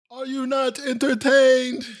Are you not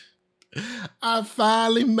entertained? I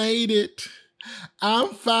finally made it. I'm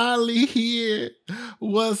finally here.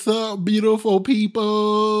 What's up, beautiful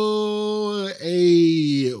people?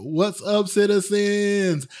 Hey, what's up,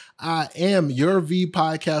 citizens? I am your V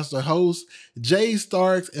podcaster host, Jay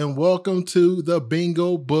Starks, and welcome to the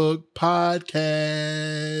Bingo Book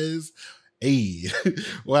Podcast. Hey,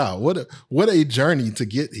 wow, what a journey to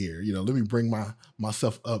get here. Let me bring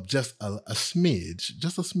myself up just a smidge.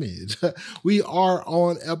 We are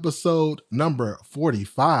on episode number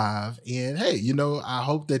 45. And hey, I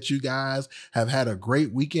hope that you guys have had a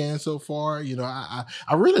great weekend so far. I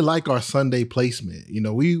really like our Sunday placement.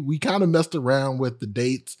 We kind of messed around with the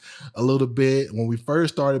dates a little bit. When we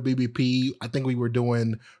first started BBP, I think we were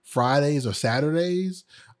doing Fridays or Saturdays.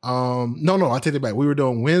 No, I take it back. We were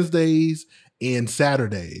doing Wednesdays and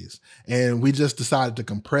Saturdays, and we just decided to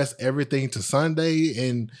compress everything to Sunday,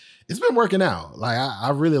 and it's been working out. Like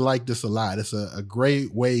I really like this a lot. It's a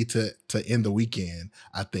great way to end the weekend,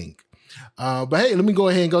 I think. But hey, let me go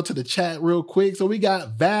ahead and go to the chat real quick. So we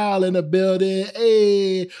got Val in the building.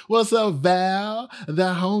 Hey, what's up, Val?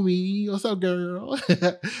 The homie. What's up, girl?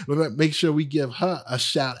 Make sure we give her a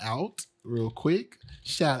shout out real quick.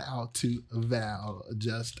 Shout out to Val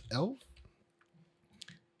Just Elf.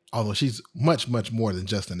 Although she's much, much more than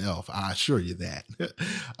just an elf, I assure you that.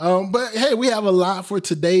 But hey, we have a lot for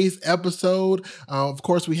today's episode. Of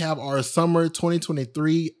course, we have our summer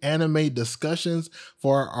 2023 anime discussions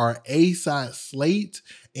for our A-side slate.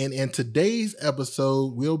 And in today's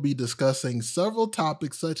episode, we'll be discussing several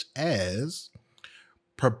topics such as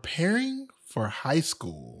preparing for high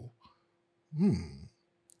school.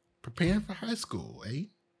 Preparing for high school, eh?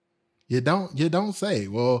 You don't say.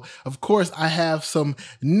 Well, of course, I have some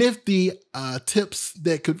nifty tips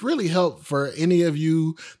that could really help for any of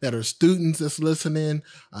you that are students that's listening,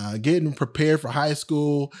 getting prepared for high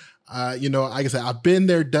school. Like I said, I've been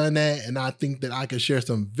there, done that, and I think that I can share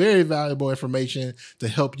some very valuable information to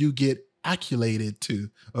help you get accumulated to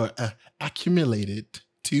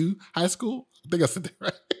high school. I think I said that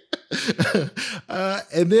right.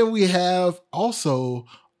 And then we have also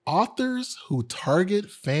authors who target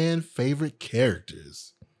fan favorite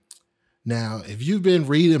characters. Now, if you've been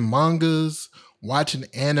reading mangas, watching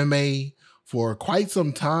anime for quite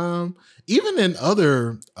some time, even in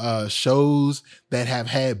other shows that have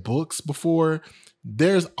had books before,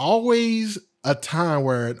 there's always a time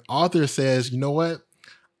where an author says, you know what?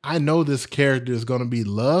 I know this character is going to be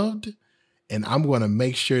loved, and I'm going to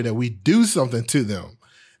make sure that we do something to them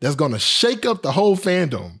that's going to shake up the whole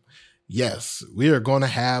fandom. Yes, we are going to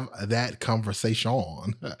have that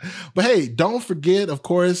conversation. But hey, don't forget, of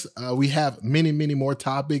course, we have many, many more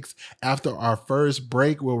topics. After our first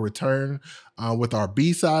break, we'll return with our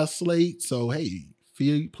B-side slate. So hey,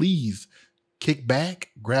 please kick back,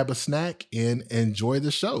 grab a snack, and enjoy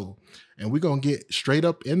the show. And we're going to get straight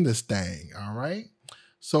up in this thing, all right?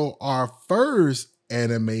 So our first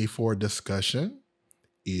anime for discussion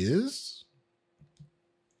is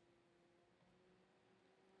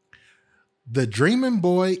The Dreaming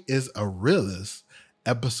Boy is a Realist,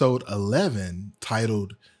 episode 11,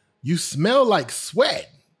 titled, You Smell Like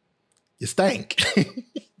Sweat. You stink.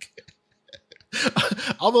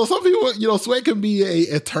 Although some people, sweat can be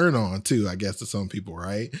a turn on too, I guess, to some people,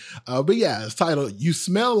 right? But yeah, it's titled, You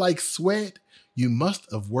Smell Like Sweat. You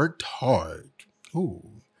must have worked hard. Ooh,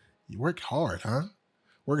 you worked hard, huh?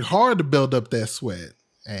 Worked hard to build up that sweat.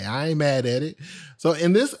 Hey, I ain't mad at it. So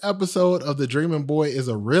in this episode of The Dreaming Boy is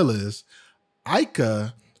a Realist,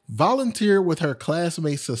 Aika volunteered with her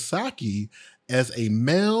classmate Sasaki as a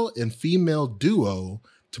male and female duo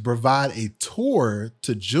to provide a tour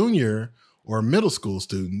to junior or middle school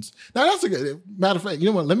students. Now, that's a good matter of fact. You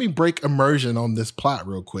know what? Let me break immersion on this plot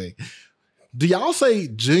real quick. Do y'all say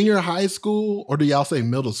junior high school or do y'all say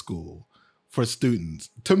middle school for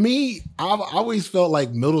students? To me, I've always felt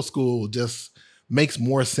like middle school just makes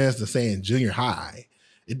more sense than saying junior high.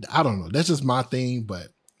 I don't know. That's just my thing, but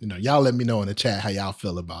y'all let me know in the chat how y'all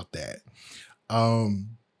feel about that.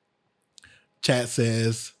 Chat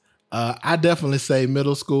says, I definitely say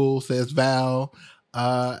middle school, says Val.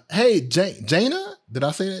 Hey, Jana, did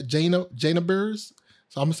I say that? Jana Beers?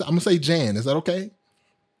 So I'm gonna say Jan. Is that okay?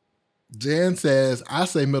 Jan says, I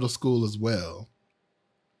say middle school as well.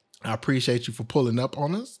 I appreciate you for pulling up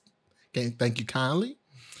on us. Okay, thank you kindly.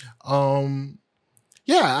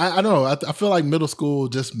 Yeah, I know. I feel like middle school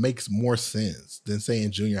just makes more sense than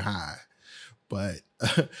saying junior high. But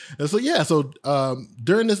so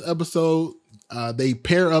during this episode, they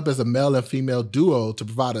pair up as a male and female duo to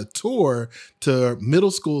provide a tour to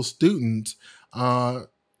middle school students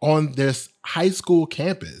on this high school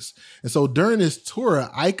campus. And so during this tour,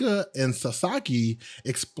 Aika and Sasaki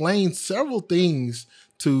explained several things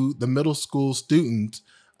to the middle school students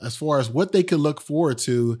as far as what they could look forward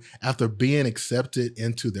to after being accepted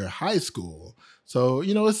into their high school. So,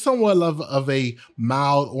 it's somewhat of a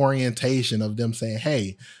mild orientation of them saying,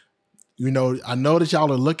 hey, I know that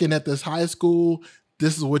y'all are looking at this high school.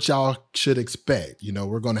 This is what y'all should expect.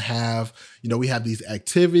 We're going to have, we have these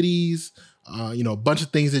activities, a bunch of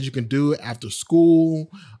things that you can do after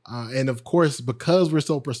school. And of course, because we're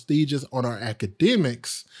so prestigious on our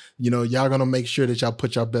academics, y'all going to make sure that y'all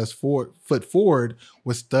put your best foot forward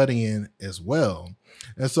with studying as well.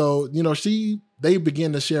 And so, they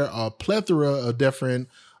begin to share a plethora of different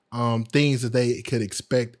things that they could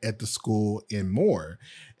expect at the school and more.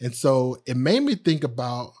 And so it made me think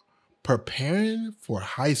about preparing for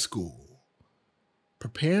high school.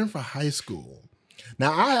 Preparing for high school.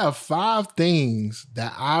 Now, I have 5 things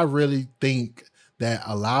that I really think that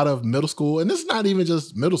a lot of middle school, and this is not even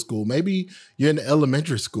just middle school, maybe you're in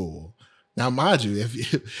elementary school. Now, mind you, if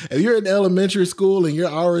you're in elementary school and you're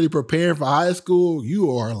already preparing for high school, you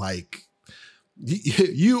are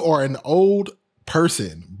an old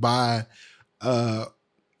person by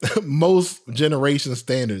most generation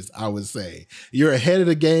standards, I would say. You're ahead of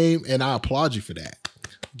the game, and I applaud you for that.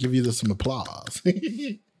 Give you some applause.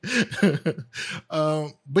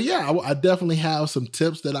 But yeah, I definitely have some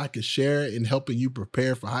tips that I could share in helping you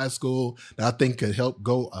prepare for high school that I think could help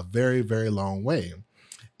go a very, very long way.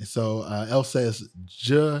 And so Elle says,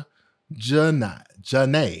 Janae.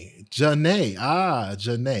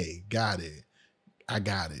 Got it. I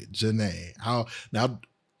got it. Janae. Now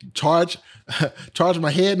charge my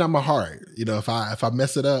head, not my heart. If I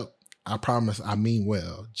mess it up, I promise I mean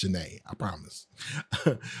well, Janae. I promise.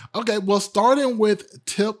 Okay, well, starting with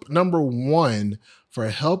tip number 1 for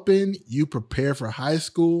helping you prepare for high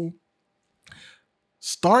school,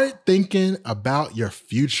 start thinking about your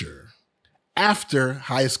future after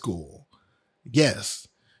high school. Yes,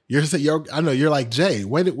 I know you're like, Jay,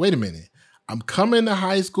 wait a minute. I'm coming to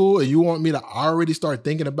high school and you want me to already start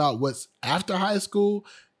thinking about what's after high school?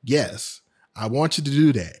 Yes, I want you to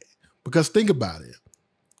do that. Because think about it.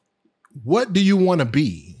 What do you want to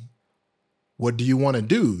be? What do you want to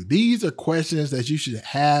do? These are questions that you should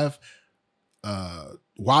have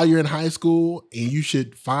while you're in high school, and you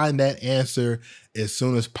should find that answer as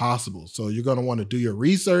soon as possible. So you're going to want to do your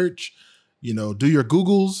research, do your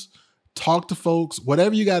Googles, talk to folks,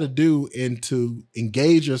 whatever you got to do, and to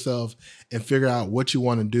engage yourself and figure out what you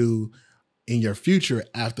want to do in your future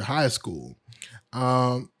after high school.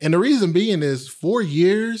 And the reason being is 4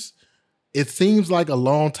 years, it seems like a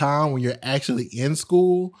long time when you're actually in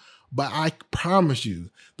school, but I promise you,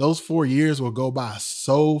 those 4 years will go by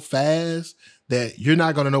so fast that you're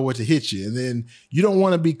not going to know what to hit you. And then you don't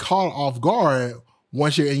want to be caught off guard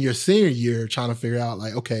once you're in your senior year trying to figure out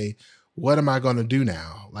okay, what am I going to do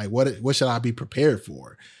now? What should I be prepared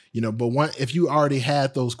for? But if you already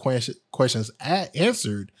had those questions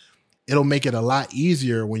answered, it'll make it a lot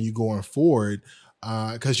easier when you're going forward,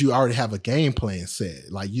 because you already have a game plan set.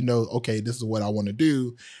 Okay, this is what I want to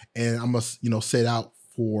do, and I must, set out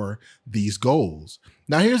for these goals.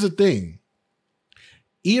 Now, here's the thing.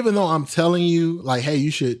 Even though I'm telling you, hey,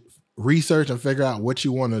 you should research and figure out what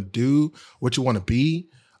you want to do, what you want to be,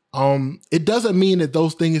 it doesn't mean that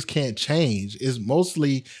those things can't change. It's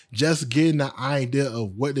mostly just getting the idea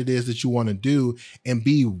of what it is that you want to do and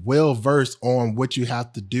be well versed on what you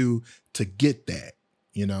have to do to get that.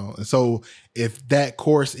 And so if that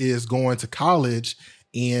course is going to college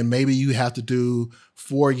and maybe you have to do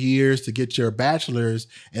 4 years to get your bachelor's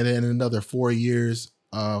and then another 4 years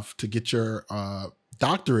to get your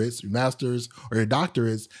doctorates, your master's or your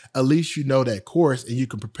doctorates, at least you know that course and you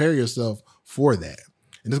can prepare yourself for that.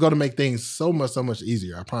 And it's going to make things so much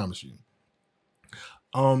easier. I promise you.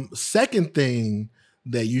 Second thing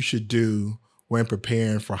that you should do when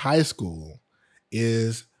preparing for high school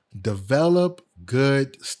is develop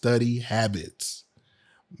good study habits.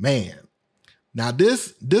 Man, now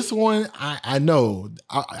this one, I know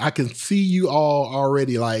I can see you all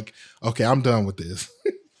already okay, I'm done with this.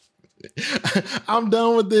 I'm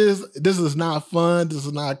done with this. This is not fun. This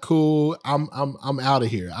is not cool. I'm out of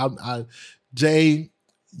here. Jay,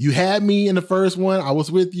 you had me in the first one. I was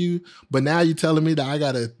with you, but now you're telling me that I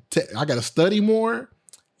gotta study more.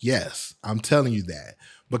 Yes, I'm telling you that.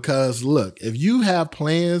 Because look, if you have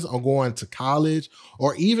plans on going to college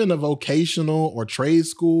or even a vocational or trade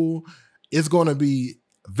school, it's going to be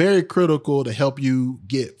very critical to help you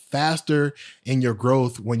get faster in your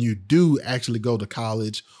growth when you do actually go to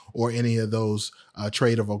college or any of those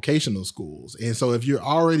trade or vocational schools. And so if you're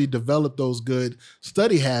already developed those good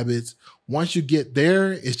study habits, once you get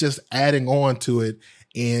there, it's just adding on to it,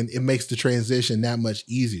 and it makes the transition that much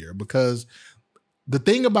easier. Because the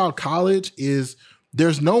thing about college is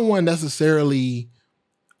there's no one necessarily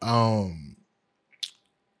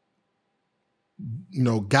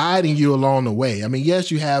guiding you along the way. I mean, yes,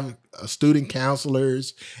 you have student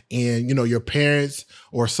counselors and, your parents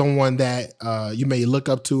or someone that you may look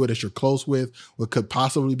up to or that you're close with, or could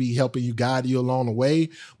possibly be helping you, guide you along the way.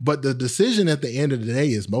 But the decision at the end of the day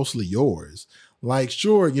is mostly yours. Like,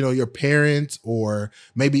 sure, your parents or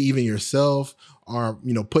maybe even yourself are,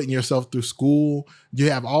 putting yourself through school. You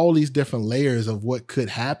have all these different layers of what could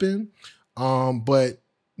happen. But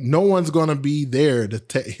no one's going to be there to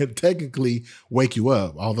technically wake you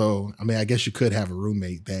up. Although, I mean, I guess you could have a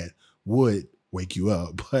roommate that would wake you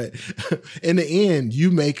up. But in the end, you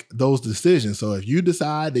make those decisions. So if you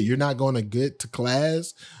decide that you're not going to get to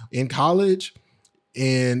class in college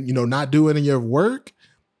and, not do any of your work,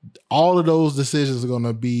 all of those decisions are going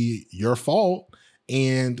to be your fault.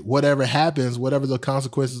 And whatever happens, whatever the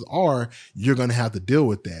consequences are, you're going to have to deal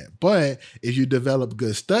with that. But if you develop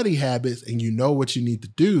good study habits and you know what you need to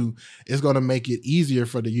do, it's going to make it easier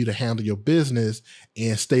for you to handle your business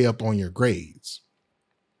and stay up on your grades.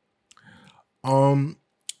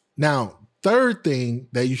 Now, third thing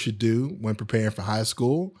that you should do when preparing for high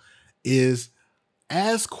school is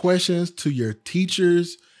ask questions to your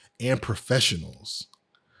teachers and professionals.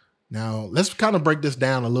 Now, let's kind of break this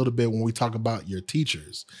down a little bit when we talk about your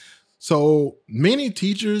teachers. So many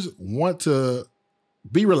teachers want to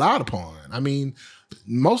be relied upon. I mean,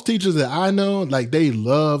 most teachers that I know, like, they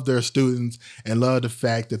love their students and love the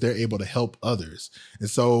fact that they're able to help others. And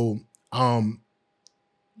so,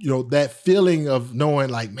 that feeling of knowing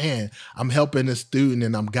like, man, I'm helping a student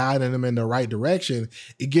and I'm guiding them in the right direction,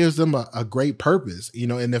 it gives them a great purpose,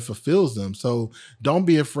 and it fulfills them. So don't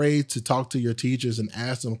be afraid to talk to your teachers and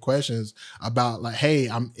ask them questions about like, hey,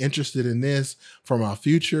 I'm interested in this for my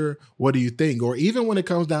future. What do you think? Or even when it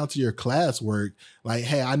comes down to your classwork, like,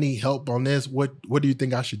 hey, I need help on this. What do you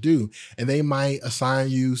think I should do? And they might assign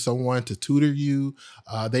you someone to tutor you.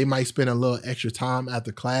 They might spend a little extra time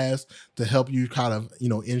after class to help you kind of,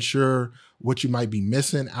 ensure what you might be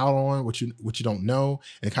missing out on, what you don't know,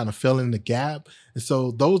 and kind of fill in the gap. And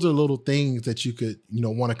so those are little things that you could,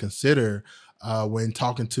 want to consider when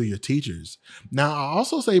talking to your teachers. Now, I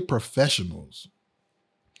also say professionals.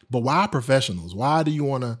 But why professionals? Why do you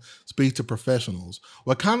want to speak to professionals?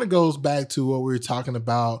 Well, it kind of goes back to what we were talking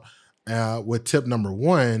about with tip number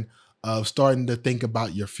 1 of starting to think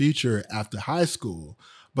about your future after high school.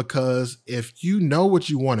 Because if you know what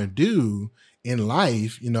you want to do in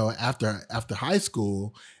life, after high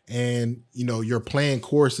school, and your planned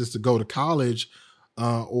course is to go to college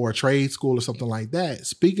or a trade school or something like that,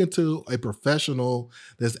 speaking to a professional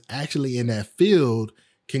that's actually in that field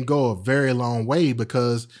can go a very long way,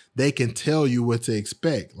 because they can tell you what to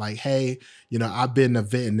expect. Like, hey, I've been a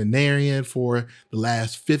veterinarian for the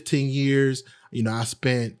last 15 years. I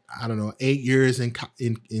spent, 8 years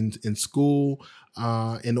in school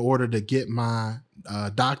in order to get my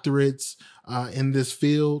doctorates in this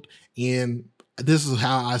field. And this is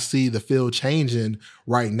how I see the field changing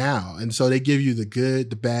right now. And so they give you the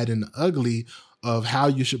good, the bad, and the ugly of how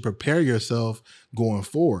you should prepare yourself going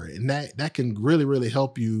forward. And that can really, really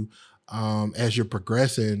help you as you're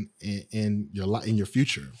progressing in your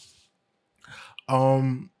future.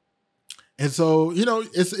 And so,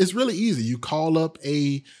 it's really easy. You call up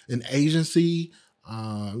an agency,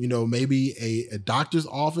 maybe a doctor's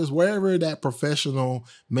office, wherever that professional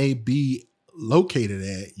may be located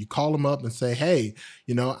at. You call them up and say, hey,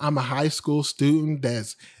 I'm a high school student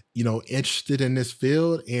that's, interested in this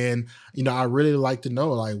field. And, I really like to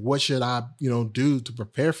know, like, what should I, do to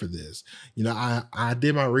prepare for this? I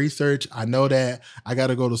did my research. I know that I got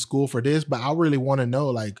to go to school for this, but I really want to know,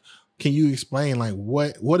 like, can you explain, like,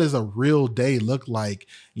 what does a real day look like,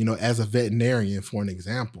 as a veterinarian, for an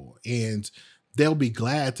example? And they'll be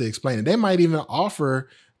glad to explain it. They might even offer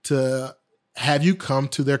to have you come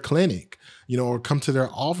to their clinic, or come to their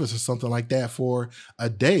office or something like that for a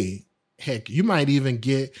day. Heck, you might even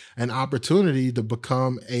get an opportunity to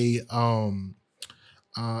become an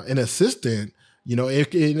assistant.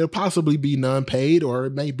 It'll possibly be non-paid, or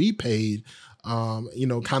it may be paid,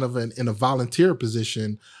 kind of in a volunteer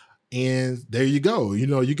position. And there you go.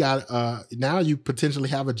 You got, now you potentially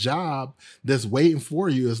have a job that's waiting for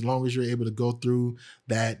you, as long as you're able to go through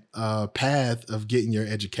that path of getting your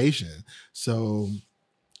education. So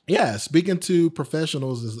Yeah, speaking to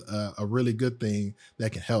professionals is a really good thing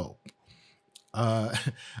that can help. Uh,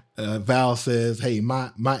 Val says, "Hey,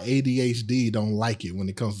 my ADHD don't like it when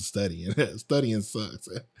it comes to studying. Studying sucks."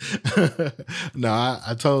 No,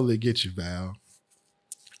 I totally get you, Val.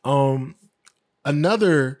 Um,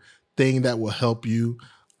 Another thing that will help you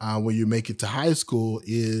when you make it to high school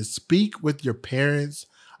is speak with your parents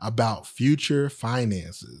about future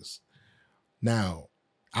finances. Now,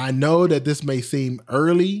 I know that this may seem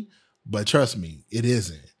early, but trust me, it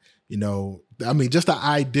isn't. You know, I mean, just the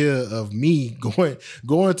idea of me going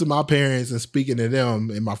to my parents and speaking to them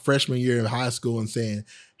in my freshman year of high school and saying,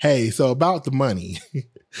 "Hey, so about the money,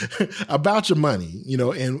 about your money,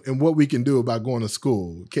 and what we can do about going to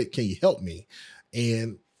school. Can you help me?"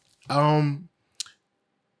 And um,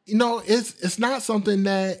 it's not something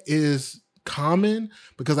that is common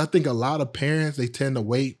because I think a lot of parents they tend to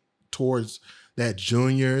wait towards that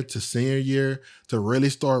junior to senior year to really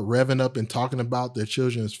start revving up and talking about their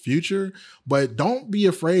children's future. But don't be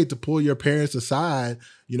afraid to pull your parents aside,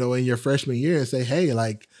 in your freshman year and say, "Hey,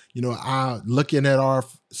 like, I looking at our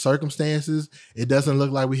circumstances, it doesn't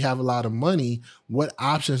look like we have a lot of money. What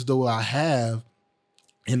options do I have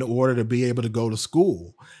in order to be able to go to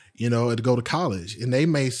school, to go to college?" And they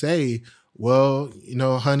may say, "Well,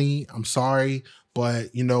 honey, I'm sorry,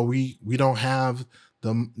 but we don't have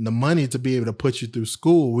the money to be able to put you through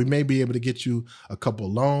school. We may be able to get you a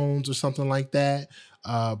couple loans or something like that.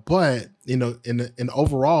 But in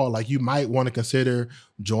overall, like you might want to consider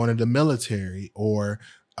joining the military or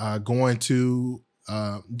going to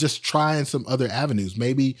just trying some other avenues.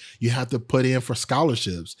 Maybe you have to put in for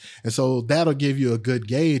scholarships, and so that'll give you a good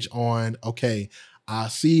gauge on, okay, I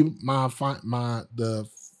see the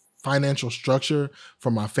financial structure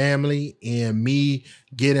for my family, and me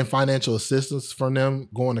getting financial assistance from them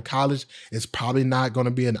going to college is probably not going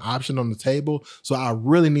to be an option on the table. So I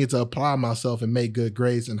really need to apply myself and make good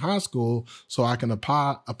grades in high school so I can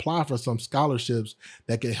apply for some scholarships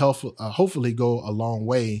that can help hopefully go a long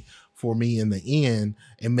way for me in the end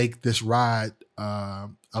and make this ride a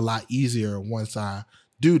lot easier once I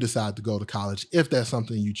do decide to go to college, if that's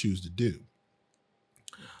something you choose to do.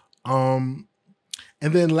 Um,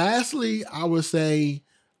 and then lastly, I would say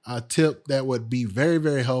a tip that would be very,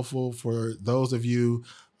 very helpful for those of you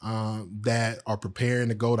that are preparing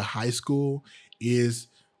to go to high school is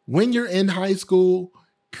when you're in high school,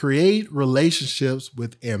 create relationships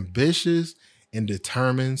with ambitious and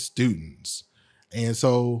determined students. And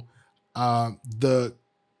so the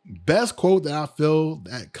best quote that I feel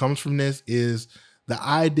that comes from this is the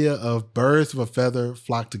idea of birds of a feather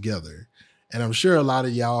flock together. And I'm sure a lot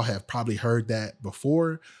of y'all have probably heard that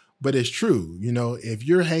before, but it's true. If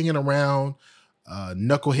you're hanging around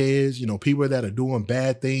knuckleheads, people that are doing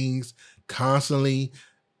bad things constantly,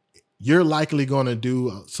 you're likely going to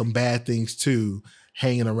do some bad things too,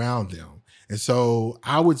 hanging around them. And so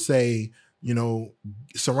I would say,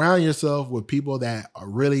 surround yourself with people that are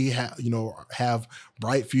really have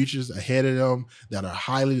bright futures ahead of them, that are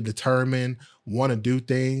highly determined, want to do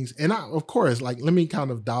things. And of course, like, let me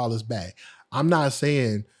kind of dial this back. I'm not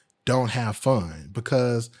saying don't have fun,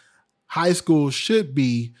 because high school should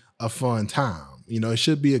be a fun time. It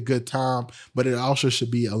should be a good time, but it also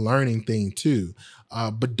should be a learning thing too.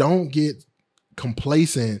 But don't get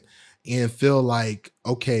complacent and feel like,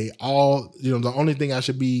 okay, the only thing I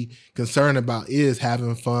should be concerned about is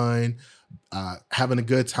having fun, having a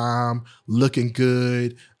good time, looking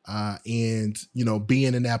good, and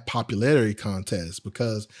being in that popularity contest.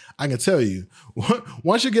 Because I can tell you,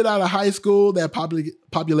 once you get out of high school, that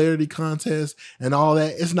popularity contest and all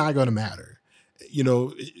that, it's not going to matter. You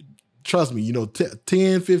know, trust me,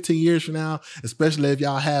 10, 15 years from now, especially if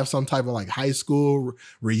y'all have some type of like high school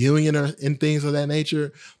reunion and things of that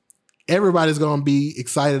nature, everybody's going to be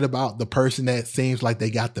excited about the person that seems like they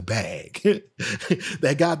got the bag,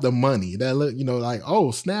 that got the money, that look, like,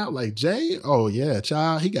 oh, snap, like Jay. Oh, yeah,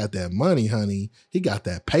 child, he got that money, honey. He got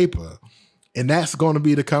that paper. And that's going to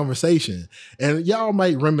be the conversation. And y'all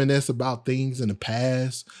might reminisce about things in the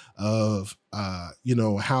past of,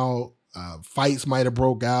 how fights might have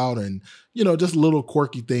broke out and, just little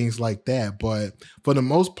quirky things like that. But for the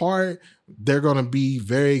most part, they're going to be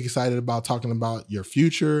very excited about talking about your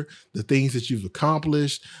future, the things that you've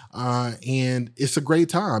accomplished. And it's a great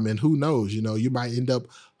time. And who knows, you might end up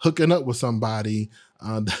hooking up with somebody,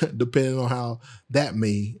 depending on how that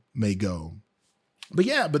may go. But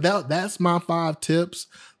yeah, that's my 5 tips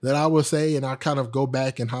that I would say, and I kind of go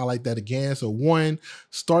back and highlight that again. So 1,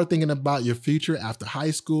 start thinking about your future after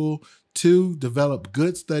high school. 2, develop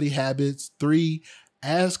good study habits. 3,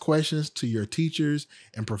 ask questions to your teachers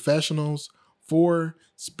and professionals. 4,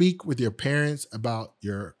 speak with your parents about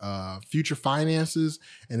your future finances.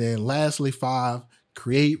 And then lastly, 5,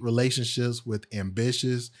 create relationships with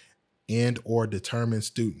ambitious and or determined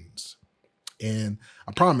students. And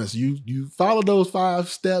I promise you follow those 5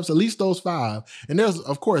 steps, at least those 5. And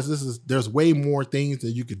there's way more things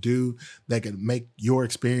that you could do that could make your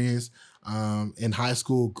experience in high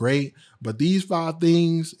school great. But these 5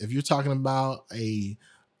 things, if you're talking about a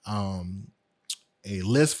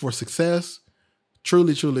list for success,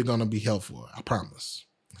 truly going to be helpful. I promise.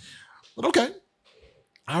 But okay.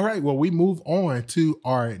 All right. Well, we move on to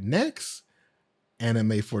our next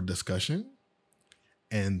anime for discussion.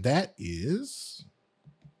 And that is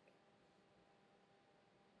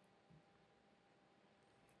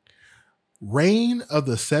Reign of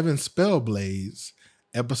the Seven Spellblades,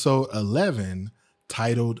 episode 11,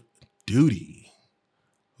 titled Duty.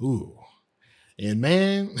 Ooh. And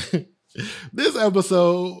man, this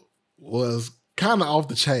episode was kind of off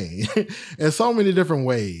the chain in so many different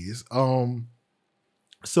ways.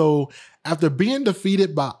 So after being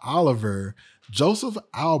defeated by Oliver, Joseph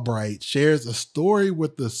Albright shares a story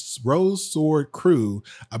with the Rose Sword crew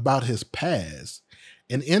about his past.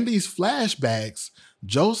 And in these flashbacks,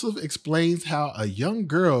 Joseph explains how a young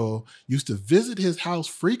girl used to visit his house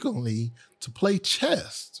frequently to play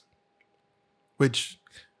chess. Which,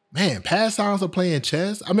 man, pastimes of playing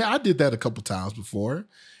chess. I mean, I did that a couple times before,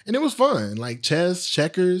 and it was fun. Like chess,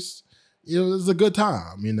 checkers. It was a good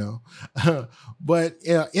time, you know. But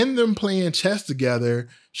in them playing chess together,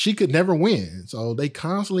 she could never win. So they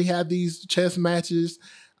constantly had these chess matches.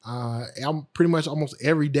 I'm pretty much almost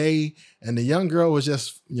every day. And the young girl was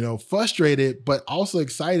just, frustrated, but also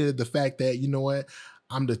excited at the fact that, you know what,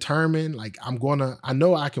 I'm determined. Like I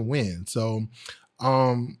know I can win. So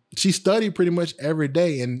she studied pretty much every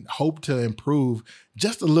day and hoped to improve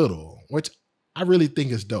just a little, which I really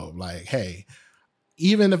think is dope. Like, hey,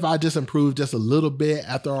 even if I just improve just a little bit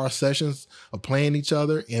after our sessions of playing each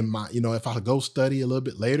other, and if I go study a little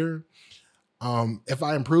bit later, if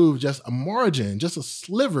I improve just a margin, just a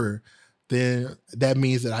sliver, then that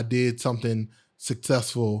means that I did something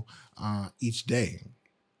successful each day.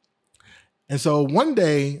 And so one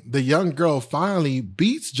day, the young girl finally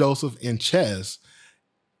beats Joseph in chess.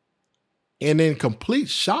 And in complete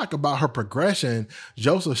shock about her progression,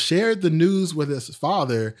 Joseph shared the news with his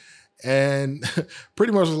father and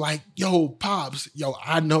pretty much was like, yo, Pops,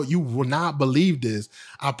 I know you will not believe this.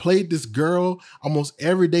 I played this girl almost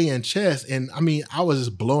every day in chess. And I mean, I was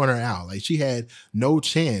just blowing her out. Like she had no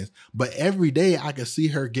chance, but every day I could see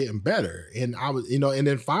her getting better. And I was, and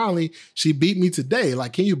then finally she beat me today.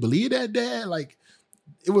 Like, can you believe that, Dad? Like,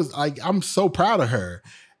 it was like, I'm so proud of her.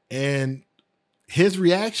 And his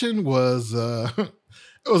reaction was, it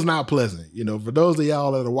was not pleasant. For those of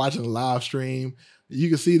y'all that are watching the live stream, you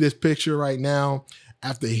can see this picture right now.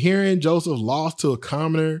 After hearing Joseph lost to a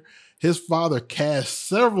commoner, his father cast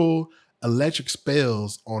several electric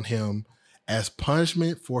spells on him as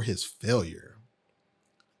punishment for his failure.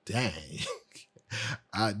 Dang.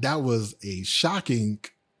 That was a shocking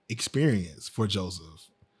experience for Joseph.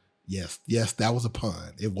 Yes, that was a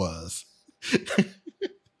pun. It was.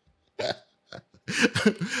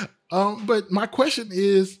 But my question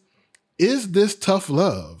is this tough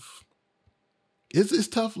love? Is this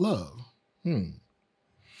tough love?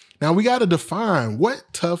 Now we got to define what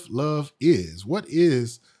tough love is. What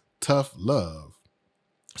is tough love?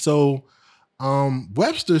 So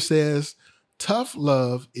Webster says tough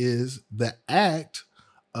love is the act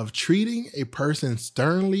of treating a person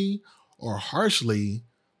sternly or harshly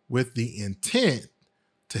with the intent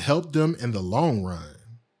to help them in the long run.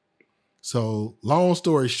 So long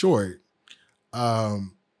story short,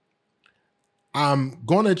 I'm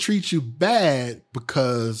going to treat you bad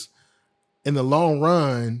because in the long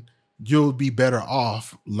run, you'll be better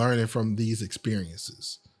off learning from these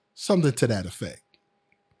experiences. Something to that effect.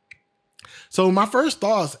 So my first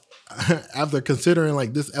thoughts after considering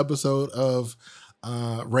like this episode of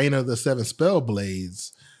Reign of the Seven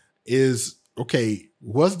Spellblades is, okay,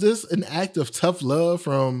 was this an act of tough love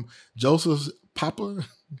from Joseph's papa?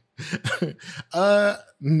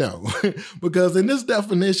 No, because in this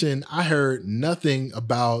definition, I heard nothing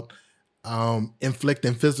about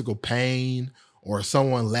inflicting physical pain or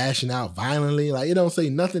someone lashing out violently. Like it don't say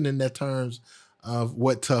nothing in that terms of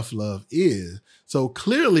what tough love is. So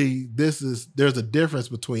clearly there's a difference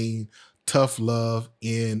between tough love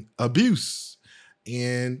and abuse.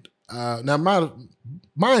 And now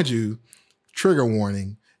mind you, trigger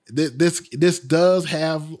warning, this does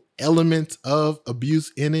have elements of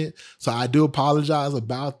abuse in it. So I do apologize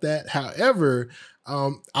about that. However,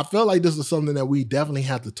 I felt like this is something that we definitely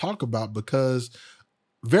have to talk about because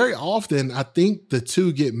very often I think the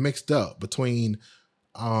two get mixed up between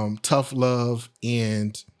tough love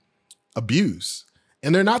and abuse.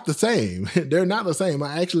 And they're not the same. They're not the same.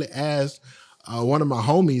 I actually asked one of my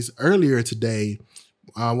homies earlier today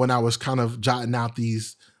when I was kind of jotting out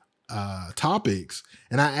these topics.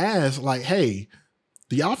 And I asked, like, hey,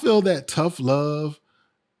 do y'all feel that tough love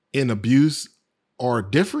and abuse are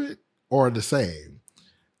different or the same?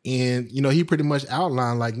 And, he pretty much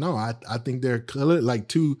outlined like, no, I think they're like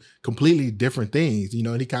two completely different things,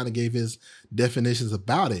 and he kind of gave his definitions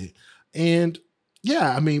about it. And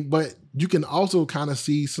yeah, I mean, but you can also kind of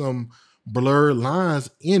see some blurred lines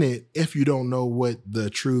in it if you don't know what the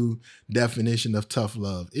true definition of tough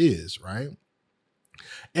love is, right?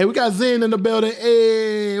 And we got Zen in the building.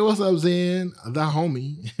 Hey, what's up, Zen? The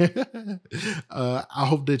homie. I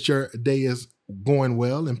hope that your day is going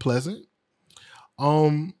well and pleasant.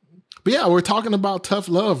 But yeah, we're talking about tough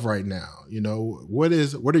love right now. What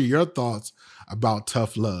are your thoughts about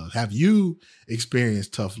tough love? Have you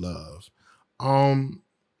experienced tough love?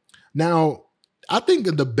 Now I think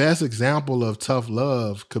the best example of tough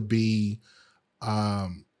love could be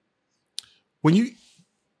when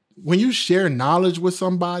you share knowledge with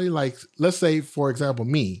somebody. Like, let's say, for example,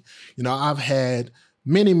 me, I've had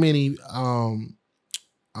many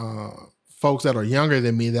folks that are younger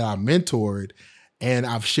than me that I mentored, and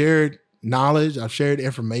I've shared knowledge, I've shared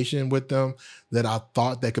information with them that I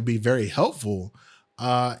thought that could be very helpful.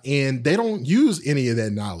 And they don't use any of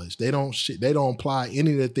that knowledge. They don't apply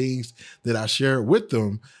any of the things that I share with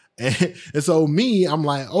them. And so I'm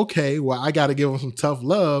like, okay, well, I got to give them some tough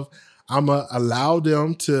love. I'm going to allow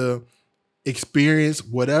them to experience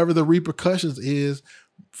whatever the repercussions is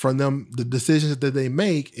from them, the decisions that they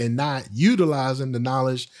make, and not utilizing the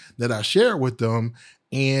knowledge that I share with them.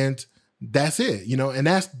 And that's it, and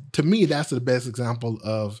that's, to me, that's the best example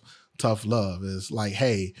of tough love. Is like,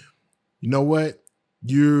 hey, you know what?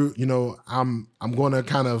 I'm going to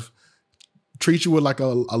kind of treat you with like a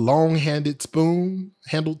long-handled spoon,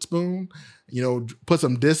 put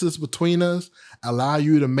some distance between us, allow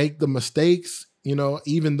you to make the mistakes,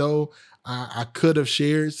 even though I could have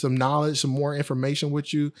shared some knowledge, some more information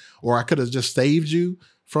with you, or I could have just saved you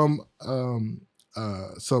from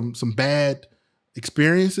some bad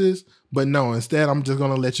experiences. But no, instead, I'm just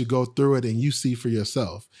going to let you go through it and you see for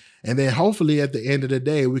yourself. And then hopefully at the end of the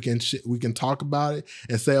day, we can talk about it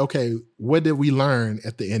and say, okay, what did we learn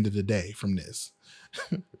at the end of the day from this?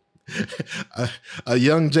 A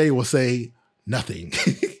young Jay will say, nothing.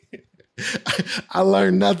 I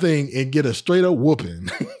learned nothing and get a straight up whooping.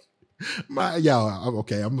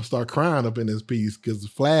 Okay, I'm going to start crying up in this piece because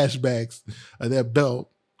flashbacks of that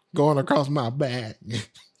belt going across my back.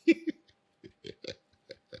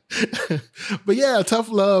 But yeah, tough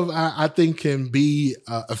love, I think, can be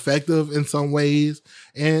effective in some ways,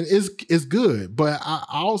 and it's good. But I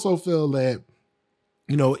also feel that,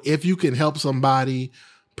 if you can help somebody,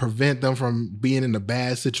 prevent them from being in a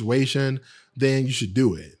bad situation, then you should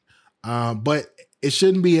do it. But it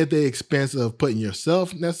shouldn't be at the expense of putting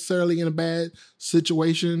yourself necessarily in a bad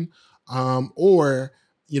situation, or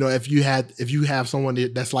if you have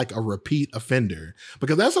someone that's like a repeat offender,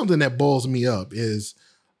 because that's something that boils me up is.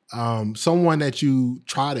 Someone that you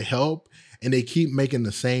try to help and they keep making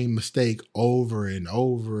the same mistake over and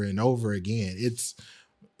over and over again. It's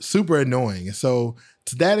super annoying. And so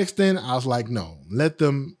to that extent, I was like, no,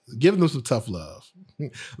 give them some tough love.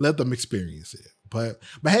 Let them experience it. But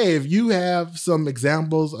hey, if you have some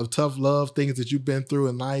examples of tough love, things that you've been through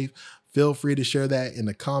in life, feel free to share that in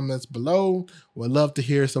the comments below. Would love to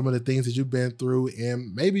hear some of the things that you've been through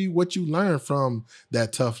and maybe what you learned from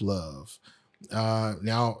that tough love.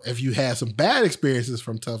 Now, if you had some bad experiences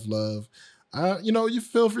from tough love, you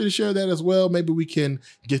feel free to share that as well. Maybe we can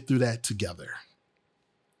get through that together.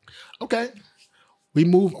 Okay, we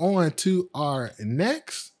move on to our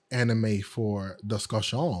next anime for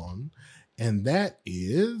discussion, and that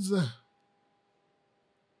is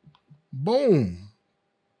boom,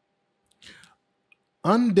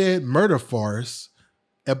 Undead Murder Farce,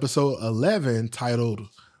 episode 11, titled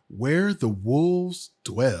 "Where the Wolves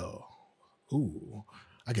Dwell." Ooh,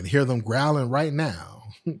 I can hear them growling right now.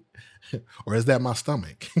 Or is that my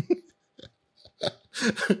stomach?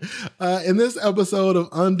 In this episode of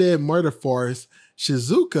Undead Murder Farce,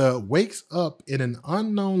 Shizuka wakes up in an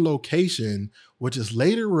unknown location, which is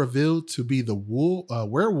later revealed to be the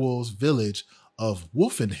werewolves village of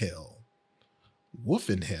Wolfenhell.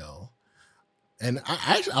 Wolfenhell. And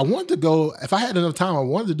I wanted to go, if I had enough time, I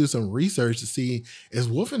wanted to do some research to see, is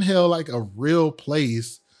Wolfenhell like a real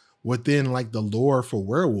place within like the lore for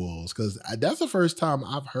werewolves? Because that's the first time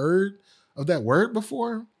I've heard of that word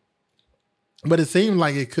before. but it seemed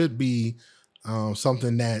like it could be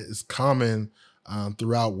something that is common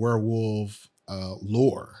throughout werewolf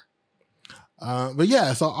lore. But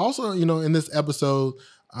yeah, so also, in this episode,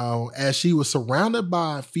 as she was surrounded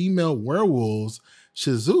by female werewolves,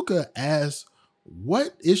 Shizuka asks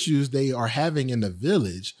what issues they are having in the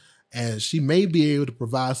village, and she may be able to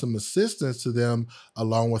provide some assistance to them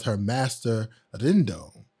along with her master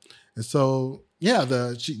Rindo. And so, yeah,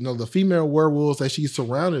 the female werewolves that she's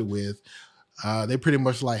surrounded with, they pretty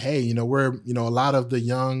much like, hey, we're, a lot of the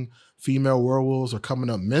young female werewolves are coming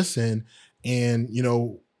up missing, and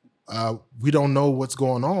we don't know what's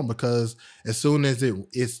going on, because as soon as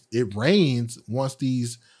it rains, once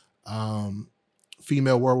these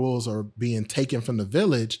female werewolves are being taken from the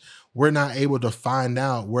village, we're not able to find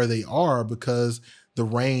out where they are, because the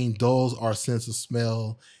rain dulls our sense of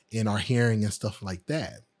smell and our hearing and stuff like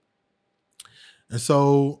that. And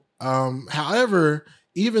so, however,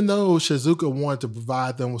 even though Shizuka wanted to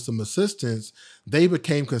provide them with some assistance, they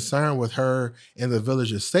became concerned with her and the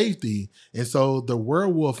village's safety. And so the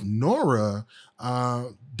werewolf Nora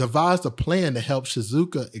devised a plan to help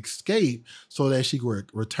Shizuka escape so that she could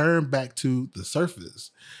return back to the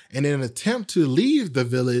surface. And in an attempt to leave the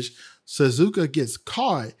village, Shizuka gets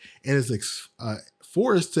caught and is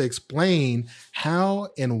forced to explain how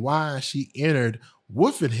and why she entered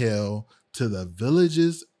Wolfenhill to the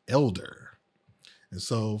village's elder. And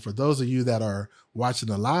so for those of you that are watching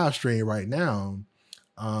the live stream right now,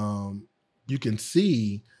 you can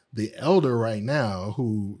see the elder right now,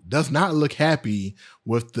 who does not look happy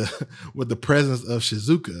with the presence of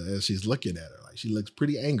Shizuka as she's looking at her. Like, she looks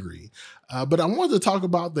pretty angry. But I wanted to talk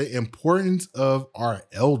about the importance of our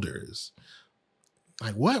elders.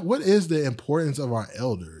 Like, what is the importance of our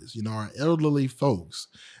elders, our elderly folks?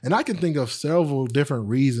 And I can think of several different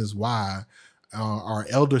reasons why our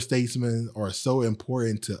elder statesmen are so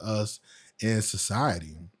important to us in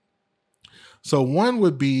society. So one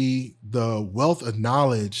would be the wealth of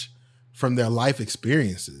knowledge from their life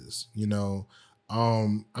experiences. Think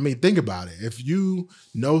about it. If you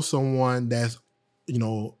know someone that's,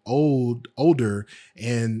 older,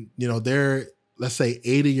 and, they're, let's say,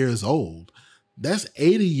 80 years old, that's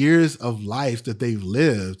 80 years of life that they've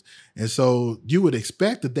lived. And so you would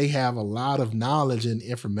expect that they have a lot of knowledge and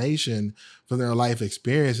information from their life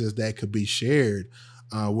experiences that could be shared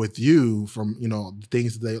with you from,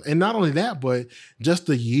 things that and not only that, but just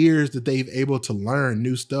the years that they've able to learn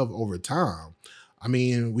new stuff over time. I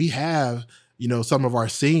mean, we have, some of our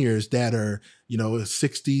seniors that are,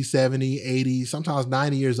 60, 70, 80, sometimes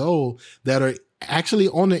 90 years old that are actually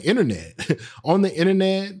on the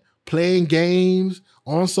internet, playing games,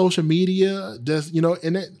 on social media, just,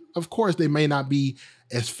 and of course they may not be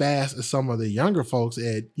as fast as some of the younger folks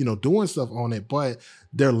at, doing stuff on it, but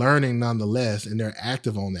they're learning nonetheless, and they're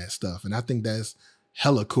active on that stuff. And I think that's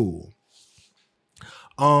hella cool.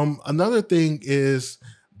 Another thing is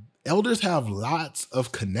elders have lots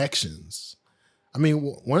of connections. I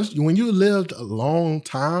mean, when you lived a long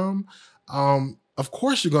time, of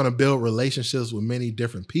course you're going to build relationships with many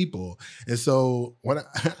different people. And so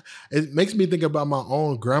it makes me think about my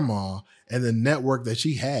own grandma and the network that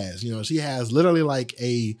she has. She has literally like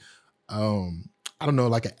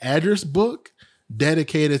like an address book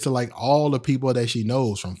dedicated to like all the people that she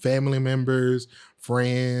knows, from family members,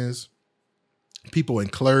 friends, people in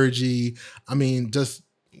clergy. I mean, just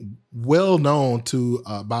well known to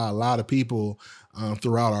by a lot of people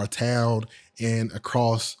throughout our town and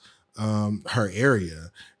across her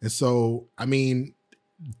area. And so, I mean,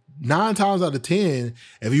 9 times out of 10,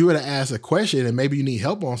 if you were to ask a question and maybe you need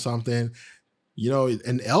help on something,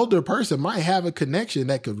 an elder person might have a connection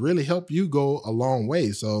that could really help you go a long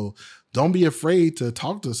way. So don't be afraid to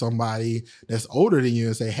talk to somebody that's older than you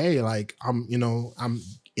and say, hey, like, I'm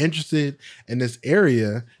interested in this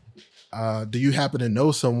area. Do you happen to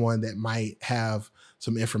know someone that might have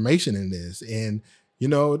some information in this? And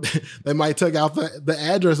they might take out the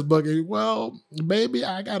address book and, well, maybe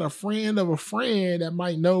I got a friend of a friend that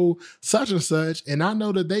might know such and such, and I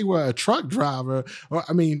know that they were a truck driver. Or,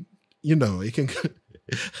 I mean, it can,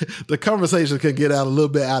 the conversation can get out a little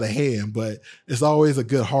bit out of hand, but it's always a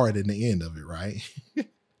good heart in the end of it, right?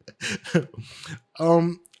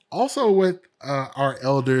 Also with our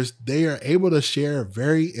elders, they are able to share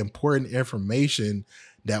very important information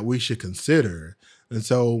that we should consider. And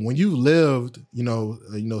so when you lived,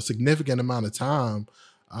 significant amount of time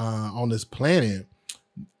on this planet,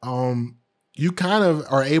 you kind of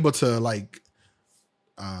are able to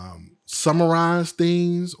summarize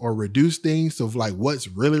things or reduce things to like what's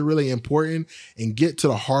really, really important and get to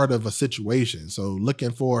the heart of a situation. So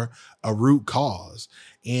looking for a root cause.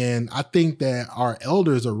 And I think that our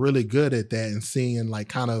elders are really good at that and seeing like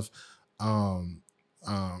kind of um,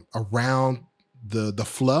 around the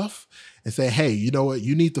fluff and say, hey, you know what?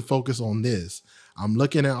 You need to focus on this. I'm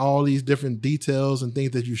looking at all these different details and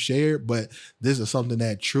things that you shared, but this is something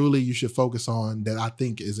that truly you should focus on that I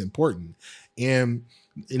think is important. And,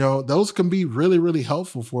 you know, those can be really, really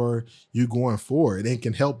helpful for you going forward and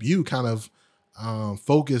can help you kind of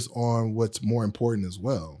focus on what's more important as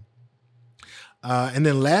well. And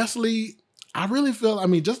then lastly, I really feel, I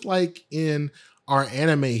mean, just like in our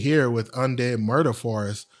anime here with Undead Murder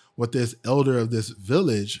Forest, with this elder of this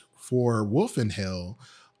village for Wolfenhell,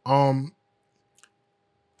 um,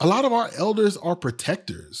 a lot of our elders are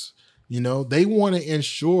protectors. You know, they want to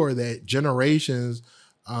ensure that generations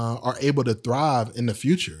are able to thrive in the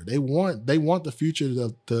future. They want the future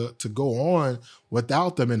to go on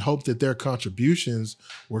without them and hope that their contributions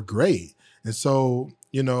were great. And so,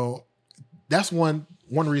 you know, that's one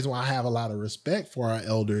reason why I have a lot of respect for our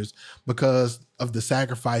elders, because of the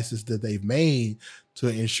sacrifices that they've made to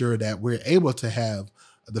ensure that we're able to have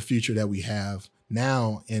the future that we have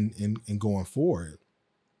now and going forward.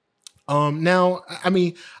 Now, I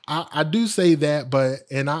mean, I do say that, but,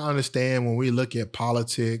 and I understand when we look at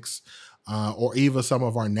politics, or even some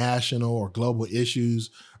of our national or global issues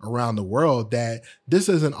around the world, that this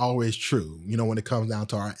isn't always true, you know, when it comes down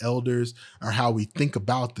to our elders or how we think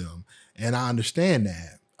about them. And I understand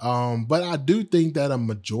that. But I do think that a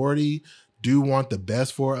majority do want the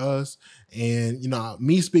best for us. And, you know,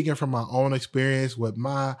 me speaking from my own experience with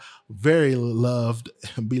my very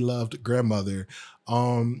beloved grandmother,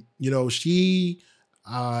 you know, she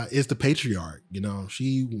is the patriarch. You know,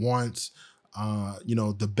 she wants, you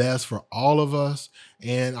know, the best for all of us.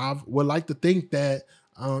 And I would like to think that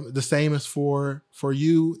the same is for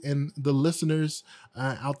you and the listeners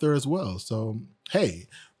out there as well. So, hey,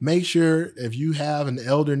 make sure if you have an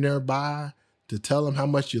elder nearby to tell them how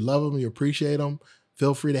much you love them, you appreciate them.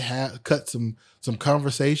 Feel free to cut some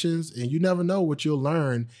conversations, and you never know what you'll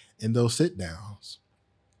learn in those sit downs.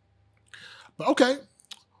 But okay,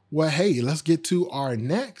 well, hey, let's get to our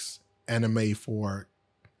next anime for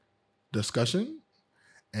discussion,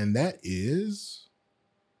 and that is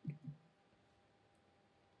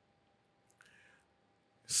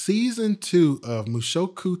Season 2 of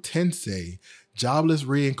Mushoku Tensei Jobless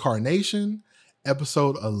Reincarnation,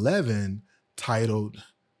 Episode 11, titled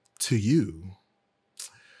To You.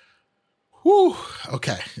 Whew,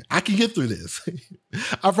 okay, I can get through this.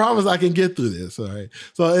 I promise I can get through this, all right?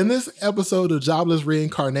 So in this episode of Jobless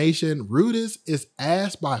Reincarnation, Rudis is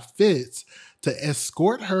asked by Fitz to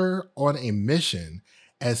escort her on a mission,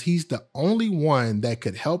 as he's the only one that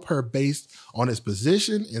could help her based on his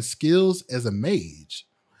position and skills as a mage.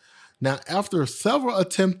 Now, after several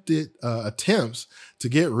attempts to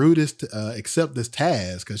get Rudis to accept this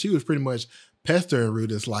task, because she was pretty much pestering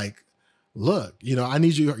Rudis like, look, you know, I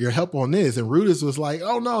need your help on this. And Rudis was like,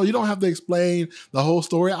 oh no, you don't have to explain the whole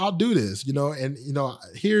story. I'll do this, you know, and you know,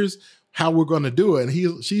 here's how we're going to do it.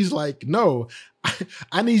 And she's like, no,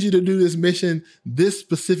 I need you to do this mission this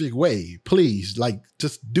specific way. Please, like,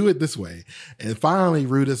 just do it this way. And finally,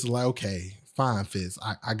 Rudis is like, okay, fine, Fitz,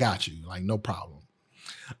 I got you. Like, no problem.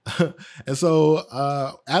 And so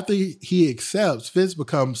after he accepts, Fitz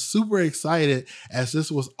becomes super excited, as this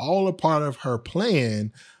was all a part of her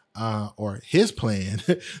plan, or his plan,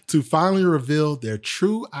 to finally reveal their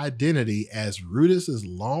true identity as Rudis'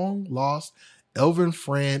 long lost elven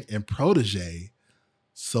friend and protege,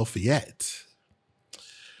 Sophiette.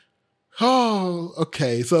 Oh,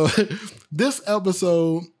 okay. So this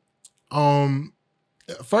episode,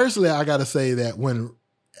 firstly, I gotta say that when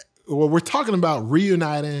we're talking about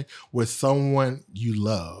reuniting with someone you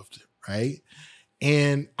loved, right?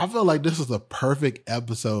 And I feel like this is a perfect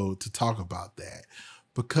episode to talk about that,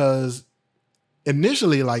 because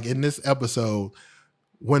initially, like in this episode,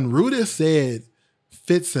 when Rudis said,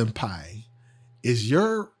 Fitz Senpai, is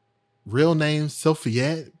your real name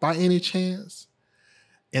Sophiette by any chance?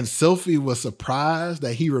 And Sophie was surprised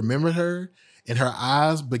that he remembered her, and her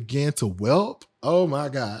eyes began to whelp. Oh my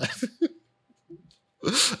God.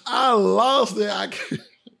 I lost it.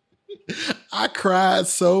 I cried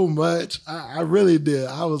so much. I really did.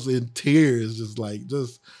 I was in tears,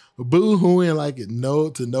 just boo-hooing like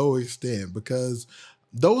to no extent, because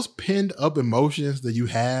those pinned up emotions that you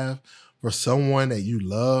have for someone that you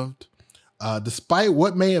loved, despite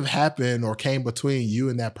what may have happened or came between you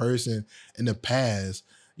and that person in the past,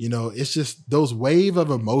 you know, it's just those wave of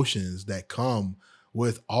emotions that come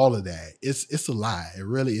with all of that. It's a lie. It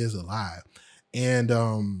really is a lie. And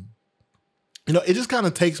it just kind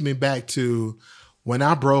of takes me back to when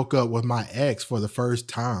I broke up with my ex for the first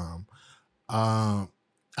time. Um,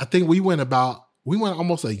 I think we went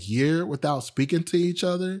almost a year without speaking to each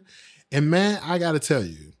other. And man, I gotta tell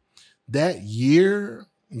you, that year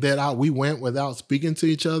that we went without speaking to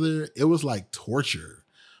each other, it was like torture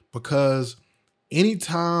because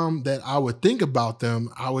anytime that I would think about them,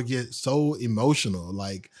 I would get so emotional.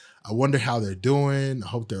 Like, I wonder how they're doing. I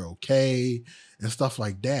hope they're okay and stuff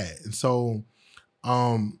like that. And so,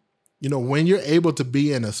 um, when you're able to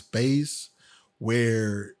be in a space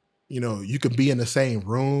where, you can be in the same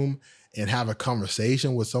room and have a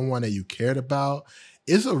conversation with someone that you cared about,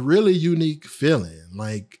 it's a really unique feeling.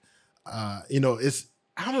 Like, it's,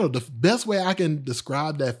 I don't know, the best way I can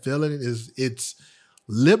describe that feeling is it's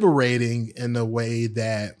liberating in a way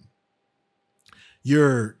that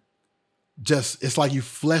you're just, it's like you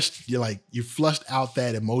flushed out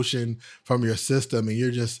that emotion from your system and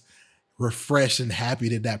you're just refreshed and happy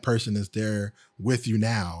that that person is there with you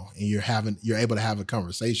now and you're able to have a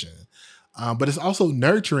conversation. But it's also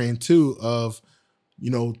nurturing too of,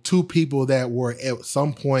 two people that were at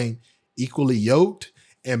some point equally yoked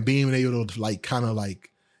and being able to like kind of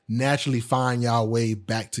like naturally find y'all way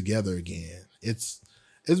back together again. It's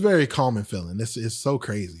very calming feeling. It's so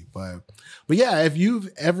crazy. But yeah, if you've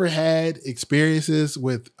ever had experiences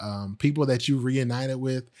with people that you reunited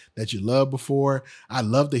with that you loved before, I'd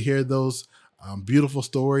love to hear those beautiful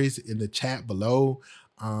stories in the chat below.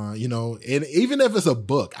 And even if it's a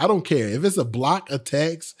book, I don't care. If it's a block of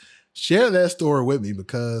text, share that story with me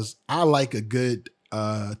because I like a good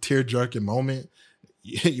tear-jerking moment.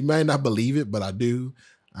 You may not believe it, but I do.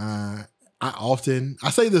 I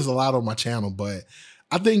say this a lot on my channel, but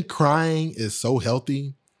I think crying is so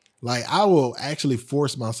healthy. Like, I will actually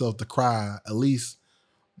force myself to cry at least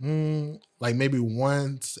like maybe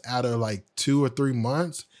once out of like 2 or 3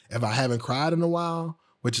 months if I haven't cried in a while,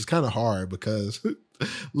 which is kind of hard because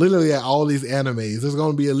literally at all these animes, there's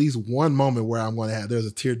going to be at least one moment where there's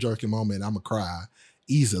a tear-jerking moment and I'm going to cry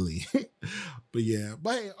easily. But yeah,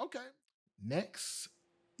 but hey, okay. Next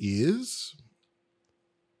is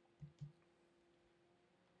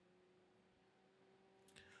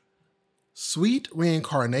Sweet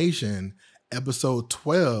Reincarnation, episode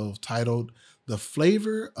 12, titled The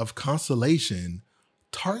Flavor of Consolation,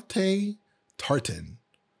 Tarte Tartan.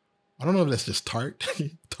 I don't know if that's just tart,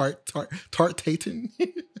 tartatin.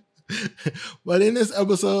 But in this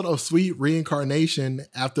episode of Sweet Reincarnation,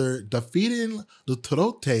 after defeating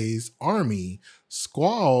Lutrote's army,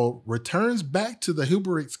 Squall returns back to the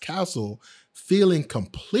Huberic's castle feeling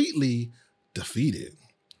completely defeated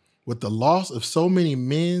with the loss of so many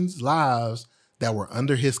men's lives that were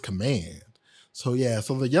under his command. So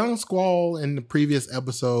the young Squall in the previous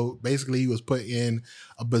episode, basically he was put in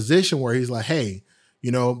a position where he's like, hey,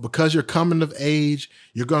 because you're coming of age,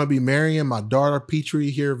 you're going to be marrying my daughter Petrie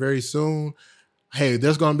here very soon. Hey,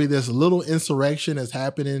 there's going to be this little insurrection that's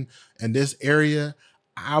happening in this area.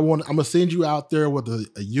 I'm going to send you out there with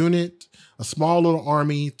a unit, a small little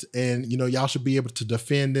army, and, y'all should be able to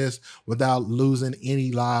defend this without losing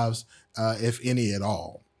any lives, if any at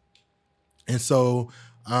all. And so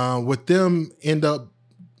with them end up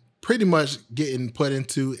pretty much getting put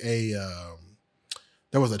into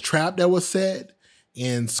there was a trap that was set,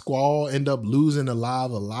 and Squall ended up losing the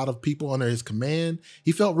lives of a lot of people under his command.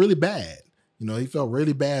 He felt really bad. He felt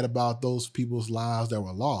really bad about those people's lives that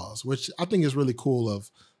were lost, which I think is really cool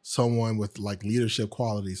of someone with like leadership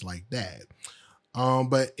qualities like that.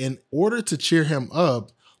 But in order to cheer him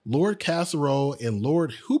up, Lord Casserole and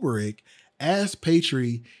Lord Huberic asked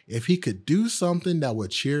Patry if he could do something that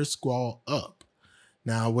would cheer Squall up.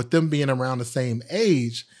 Now, with them being around the same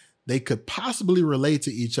age, they could possibly relate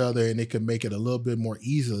to each other and it could make it a little bit more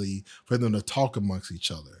easily for them to talk amongst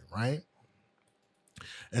each other, right?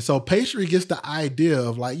 And so Patry gets the idea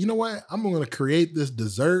of like, you know what? I'm going to create this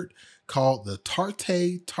dessert called the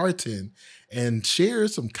Tarte Tartan and share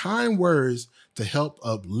some kind words to help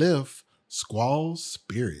uplift Squall's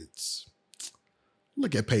spirits.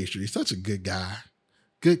 Look at Patry, such a good guy.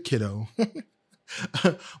 Good kiddo.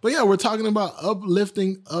 But yeah, we're talking about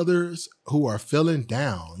uplifting others who are feeling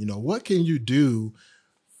down. What can you do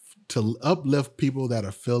to uplift people that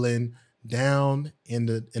are feeling down in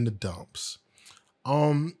the dumps?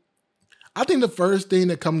 I think the first thing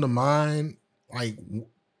that come to mind, like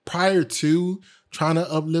prior to trying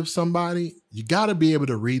to uplift somebody, you got to be able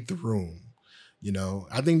to read the room.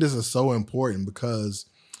 I think this is so important because,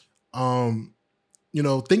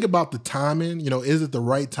 think about the timing. Is it the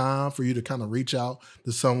right time for you to kind of reach out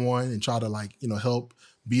to someone and try to like, help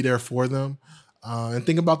be there for them? And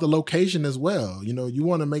think about the location as well. You know, you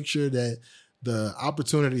want to make sure that the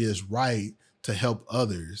opportunity is right to help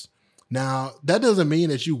others. Now, that doesn't mean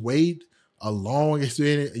that you wait a long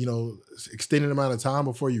extended amount of time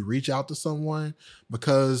before you reach out to someone,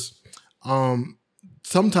 because um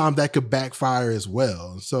sometimes that could backfire as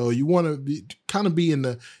well. So you want to be in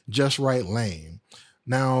the just right lane.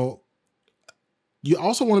 Now, you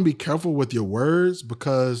also want to be careful with your words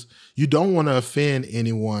because you don't want to offend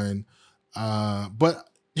anyone. But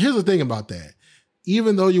here's the thing about that.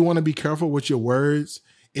 Even though you want to be careful with your words,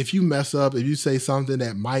 if you mess up, if you say something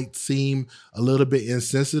that might seem a little bit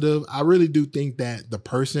insensitive, I really do think that the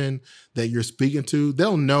person that you're speaking to,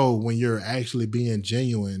 they'll know when you're actually being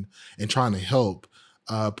genuine and trying to help,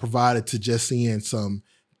 provided to just seeing some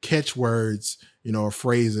catchwords, or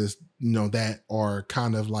phrases, that are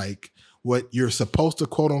kind of like what you're supposed to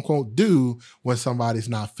quote unquote do when somebody's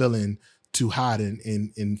not feeling too hot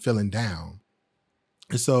and feeling down.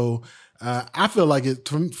 And so I feel like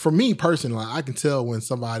for me personally, I can tell when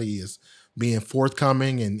somebody is being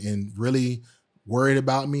forthcoming and really worried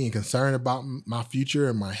about me and concerned about my future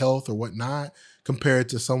and my health or whatnot, compared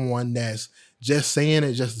to someone that's just saying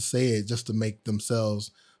it just to say it, just to make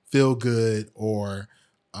themselves feel good, or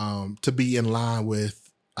to be in line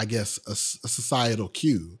with, I guess, a societal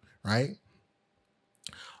cue, right?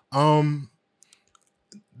 Um,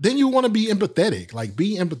 then you want to be empathetic. Like,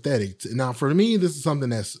 be empathetic. Now, for me, this is something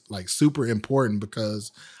that's like super important,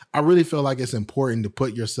 because I really feel like it's important to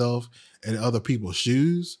put yourself in other people's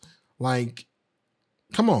shoes. Like,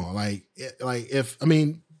 come on,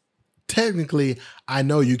 technically, I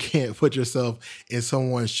know you can't put yourself in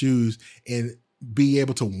someone's shoes and be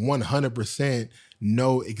able to 100%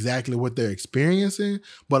 know exactly what they're experiencing,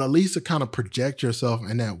 but at least to kind of project yourself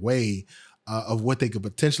in that way, of what they could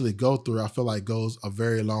potentially go through, I feel like goes a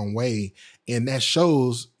very long way. And that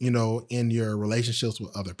shows, in your relationships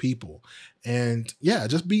with other people. And yeah,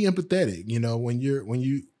 just be empathetic, when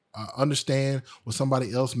you understand what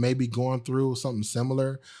somebody else may be going through, something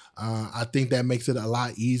similar. I think that makes it a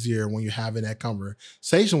lot easier when you're having that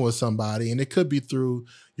conversation with somebody. And it could be through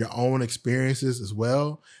your own experiences as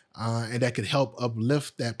well. And that could help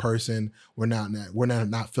uplift that person. We're not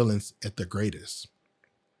feeling at the greatest.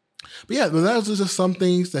 But yeah, those are just some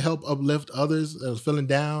things to help uplift others that are feeling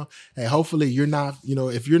down. And hopefully you're not,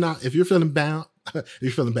 if you're feeling down, if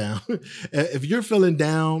you're feeling down, if you're feeling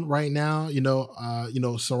down right now,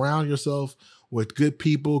 surround yourself with good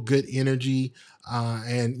people, good energy,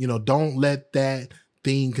 and don't let that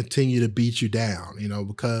thing continue to beat you down.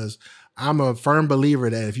 Because I'm a firm believer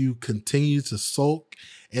that if you continue to sulk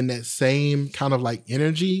in that same kind of like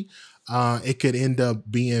energy, it could end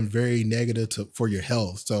up being very negative for your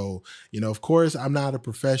health. So, of course, I'm not a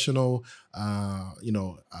professional,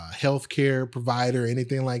 healthcare provider or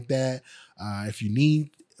anything like that. If you need,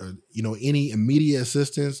 any immediate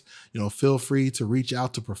assistance, feel free to reach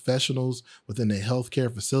out to professionals within the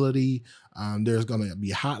healthcare facility. There's going to be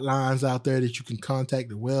hotlines out there that you can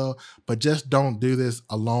contact as well, but just don't do this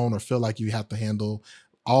alone or feel like you have to handle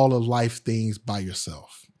all of life things by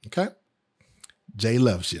yourself. Okay. Jay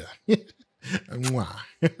loves you. Mwah.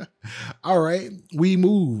 All right, we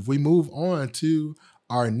move on to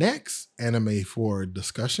our next anime for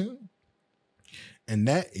discussion, and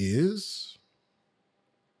that is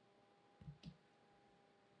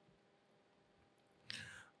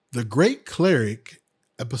The Great Cleric,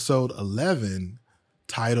 episode 11,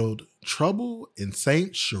 titled Trouble in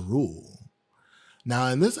Saint Sherul. Now,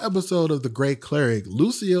 in this episode of The Great Cleric,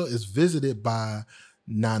 Lucio is visited by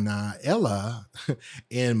Nanaella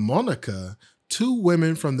and Monica, two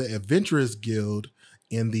women from the Adventurers Guild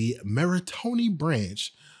in the Meritoni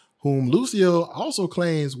branch, whom Lucio also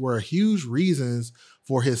claims were huge reasons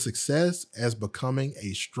for his success as becoming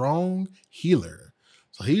a strong healer.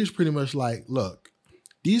 So he's pretty much like, look,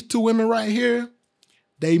 these two women right here,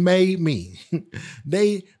 they made me.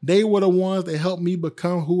 they were the ones that helped me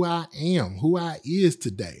become who I am, who I is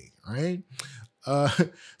today, right?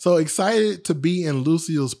 So excited to be in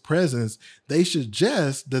Lucio's presence, they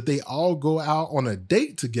suggest that they all go out on a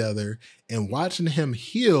date together and watching him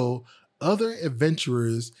heal other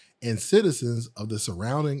adventurers and citizens of the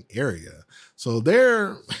surrounding area. So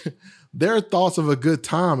their thoughts of a good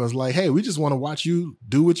time is like, hey, we just want to watch you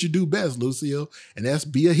do what you do best, Lucio, and that's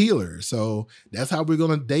be a healer. So that's how we're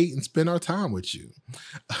going to date and spend our time with you.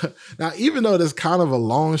 Now, even though that's kind of a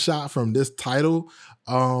long shot from this title,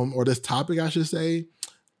 or this topic, I should say,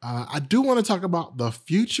 I do want to talk about the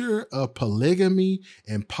future of polygamy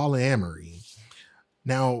and polyamory.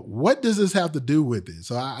 Now, what does this have to do with it?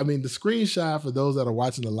 So, the screenshot, for those that are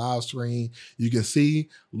watching the live stream, you can see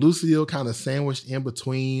Lucio kind of sandwiched in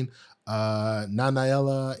between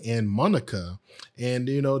Nanaela and Monica. And,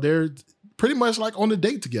 they're pretty much like on a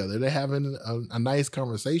date together. They're having a nice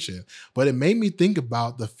conversation. But it made me think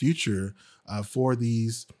about the future for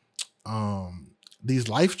these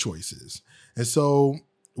life choices. And so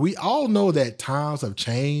we all know that times have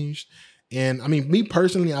changed. And I mean, me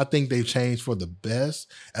personally, I think they've changed for the best,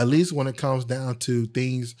 at least when it comes down to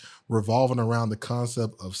things revolving around the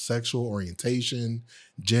concept of sexual orientation,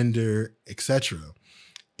 gender, etc.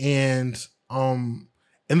 And in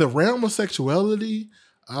the realm of sexuality,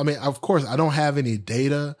 I mean, of course, I don't have any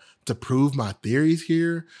data to prove my theories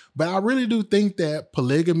here, but I really do think that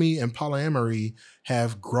polygamy and polyamory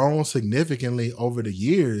have grown significantly over the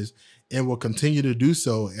years and will continue to do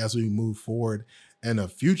so as we move forward in the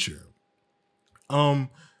future.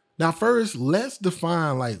 Now first, let's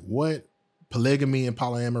define like what polygamy and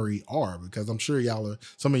polyamory are, because I'm sure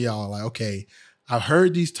some of y'all are like, okay, I've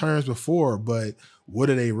heard these terms before, but what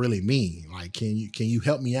do they really mean? Like, can you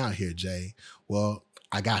help me out here, Jay? Well,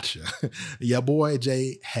 I got you. Your boy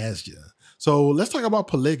Jay has you. So let's talk about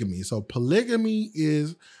polygamy. So polygamy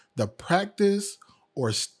is the practice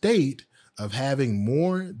or state of having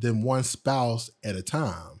more than one spouse at a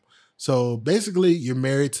time. So basically, you're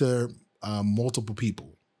married to multiple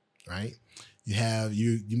people, right? You have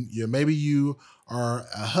maybe you are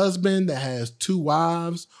a husband that has two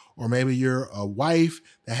wives, or maybe you're a wife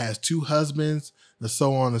that has two husbands, and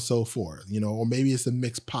so on and so forth. Or maybe it's a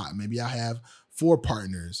mixed pot. Maybe I have 4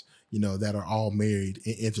 partners, that are all married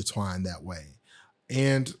and intertwined that way.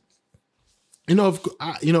 And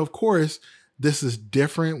of course, this is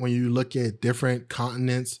different when you look at different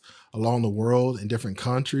continents along the world and different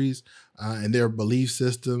countries and their belief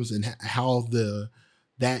systems and how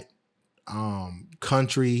that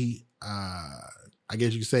country, I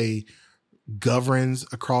guess you could say, governs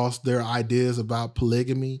across their ideas about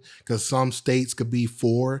polygamy, because some states could be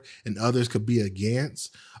for and others could be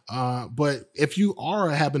against. But if you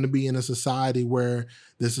happen to be in a society where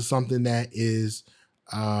this is something that is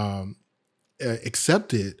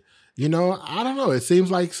accepted, I don't know. It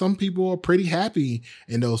seems like some people are pretty happy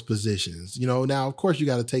in those positions. Now, of course, you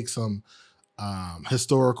got to take some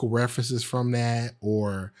historical references from that,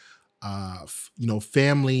 or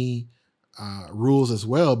family rules as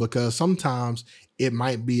well, because sometimes it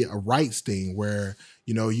might be a rights thing where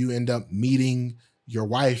you end up meeting your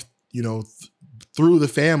wife through the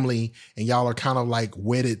family, and y'all are kind of like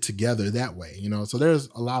wedded together that way. So there's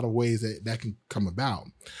a lot of ways that can come about.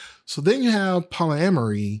 So then you have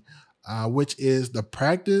polyamory, which is the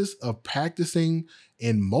practice of practicing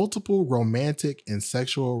in multiple romantic and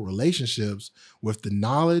sexual relationships with the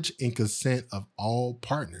knowledge and consent of all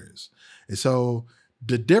partners. And so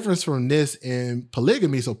the difference from this in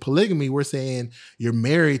polygamy, so polygamy, we're saying you're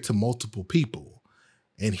married to multiple people.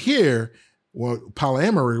 And here, well,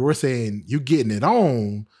 polyamory, we're saying you're getting it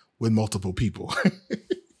on with multiple people.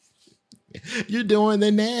 You're doing the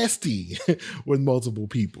nasty with multiple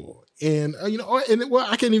people. And,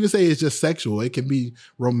 I can't even say it's just sexual. It can be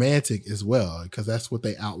romantic as well, because that's what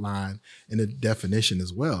they outline in the definition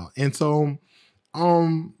as well. And so,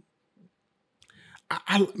 I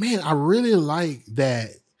really like that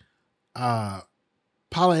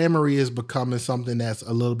polyamory is becoming something that's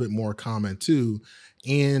a little bit more common too.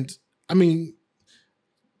 And I mean,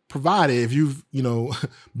 provided if you've,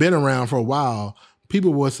 been around for a while,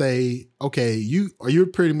 people will say, okay, you're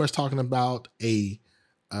pretty much talking about a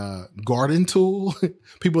garden tool,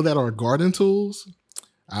 people that are garden tools.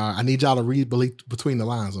 I need y'all to read between the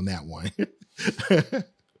lines on that one.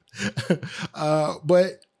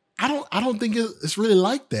 But I don't think it's really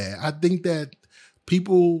like that. I think that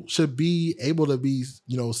people should be able to be,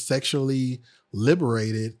 sexually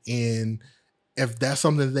liberated. And if that's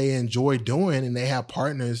something they enjoy doing and they have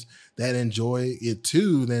partners that enjoy it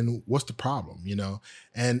too, then what's the problem,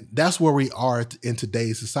 And that's where we are in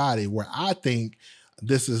today's society, where I think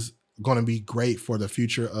this is going to be great for the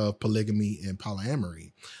future of polygamy and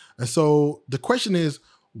polyamory. And so the question is,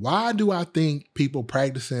 why do I think people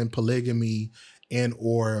practicing polygamy and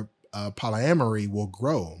or polyamory will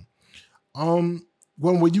grow?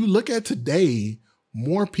 When you look at today,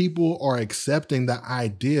 more people are accepting the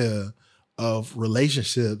idea of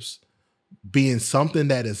relationships being something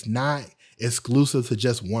that is not exclusive to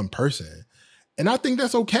just one person. And I think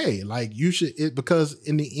that's okay. Like because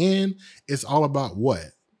in the end, it's all about what?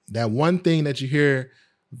 That one thing that you hear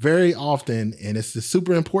very often, and it's the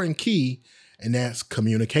super important key, and that's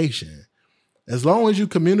communication. As long as you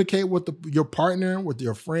communicate with your partner, with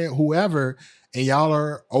your friend, whoever, and y'all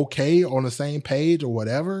are okay on the same page or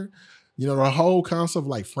whatever, the whole concept of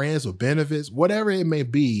like friends with benefits, whatever it may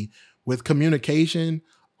be, with communication,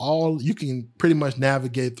 you can pretty much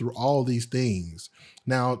navigate through all these things.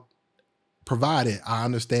 Now, provided I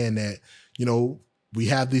understand that, we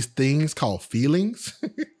have these things called feelings.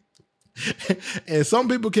 And some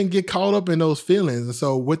people can get caught up in those feelings. And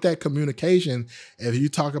so with that communication, if you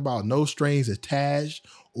talk about no strings attached,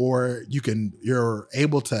 or you're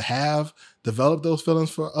able to develop those feelings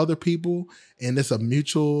for other people, and it's a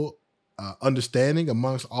mutual understanding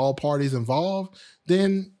amongst all parties involved,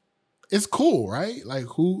 then it's cool, right? Like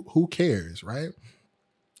who cares, right?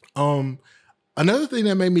 Another thing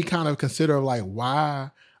that made me kind of consider like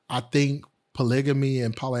why I think polygamy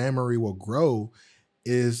and polyamory will grow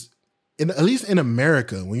is, at least in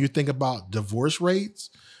America, when you think about divorce rates.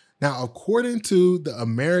 Now, according to the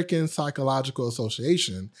American Psychological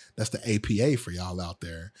Association, that's the APA for y'all out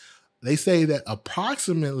there, they say that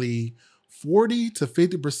approximately 40 to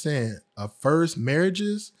 50% of first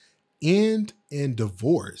marriages end in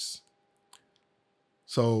divorce.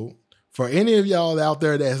 So for any of y'all out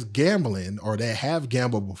there that's gambling or that have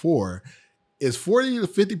gambled before, is 40 to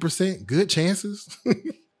 50% good chances?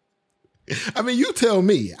 I mean, you tell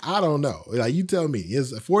me. I don't know. Like, you tell me.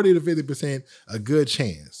 Is 40 to 50% a good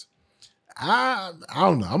chance? I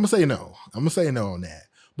don't know. I'm going to say no. I'm going to say no on that.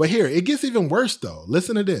 But here, it gets even worse, though.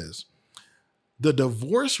 Listen to this. The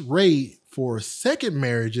divorce rate for second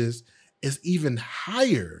marriages is even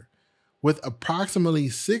higher, with approximately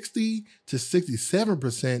 60 to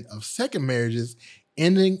 67% of second marriages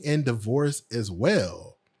ending in divorce as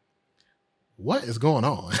well. What is going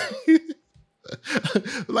on?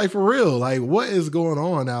 Like, for real, like, what is going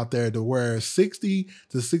on out there to where 60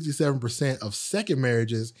 to 67% of second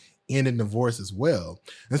marriages end in divorce as well?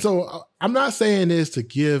 And so I'm not saying this to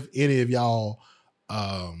give any of y'all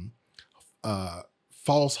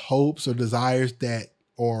false hopes or desires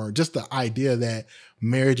or just the idea that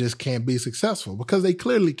marriages can't be successful, because they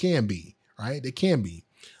clearly can be, right? They can be.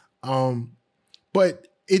 But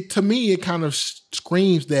to me, it kind of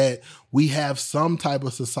screams that we have some type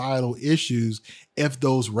of societal issues if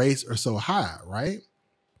those rates are so high, right?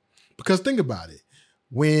 Because think about it.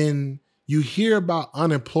 When you hear about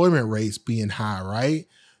unemployment rates being high, right?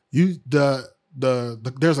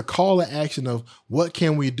 There's a call to action of what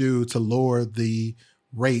can we do to lower the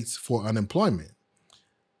rates for unemployment?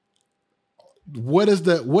 What is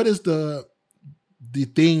the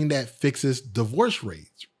thing that fixes divorce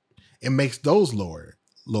rates and makes those lower?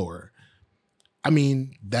 I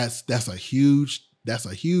mean, that's a huge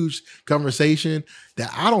conversation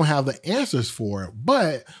that I don't have the answers for.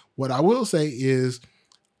 But what I will say is,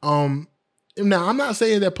 now I'm not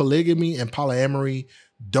saying that polygamy and polyamory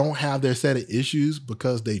don't have their set of issues,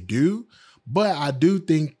 because they do. But I do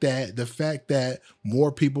think that the fact that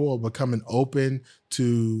more people are becoming open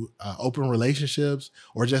to open relationships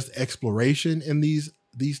or just exploration in these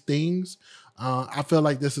things, I feel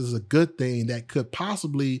like this is a good thing that could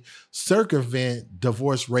possibly circumvent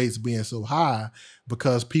divorce rates being so high,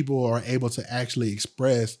 because people are able to actually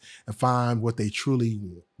express and find what they truly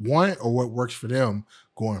want or what works for them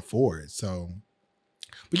going forward. So,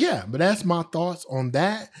 but that's my thoughts on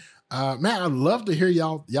that. Man, I'd love to hear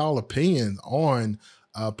y'all opinions on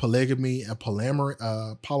polygamy and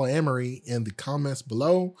polyamory in the comments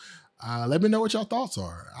below. Let me know what y'all thoughts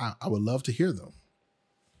are. I would love to hear them.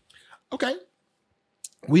 Okay,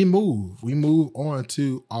 we move on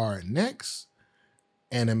to our next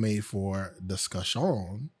anime for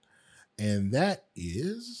discussion, and that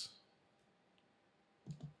is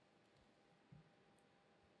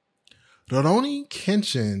Rurouni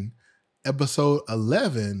Kenshin, episode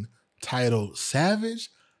 11, titled Savage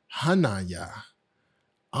Hanaya,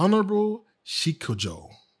 Honorable Shikujo.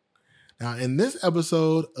 Now, in this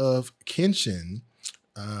episode of Kenshin,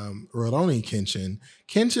 Rurouni Kenshin,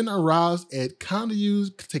 Kenshin arrives at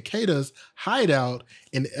Kanryu Takeda's hideout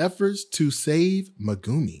in efforts to save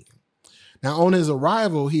Megumi. Now, on his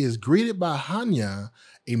arrival, he is greeted by Hanya,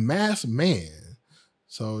 a masked man.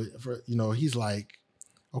 So, he's like,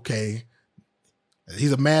 okay,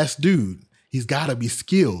 he's a masked dude. He's got to be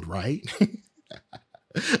skilled, right?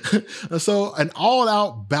 So an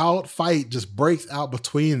all-out bout fight just breaks out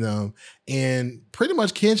between them, and pretty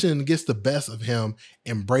much Kenshin gets the best of him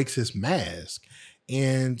and breaks his mask.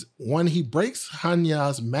 And when he breaks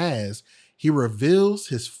Hanya's mask, he reveals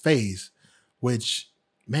his face, which,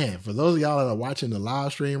 man, for those of y'all that are watching the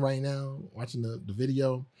live stream right now, watching the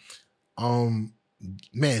video,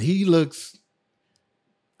 man, he looks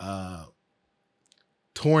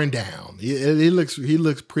torn down. He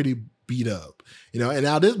looks pretty beat up, and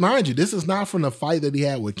now this, mind you, this is not from the fight that he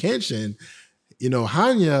had with Kenshin.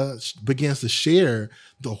 Hanya begins to share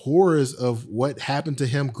the horrors of what happened to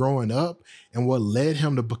him growing up and what led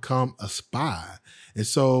him to become a spy. And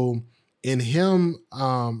so in him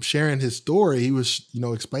sharing his story, he was,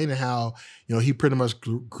 explaining how, he pretty much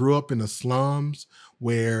grew up in the slums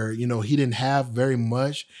where, he didn't have very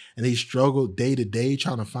much and he struggled day to day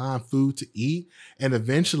trying to find food to eat. And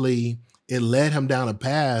eventually it led him down a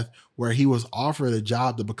path where he was offered a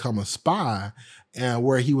job to become a spy and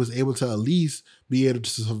where he was able to at least be able to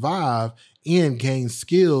survive and gain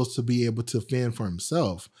skills to be able to fend for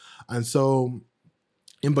himself. And so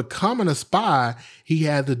in becoming a spy, he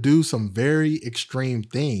had to do some very extreme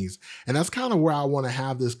things. And that's kind of where I want to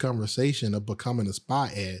have this conversation of becoming a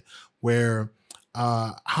spy at, where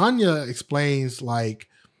Hanya explains like,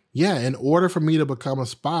 yeah, in order for me to become a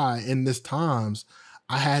spy in this times,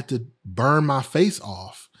 I had to burn my face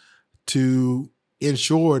off to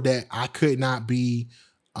ensure that I could not be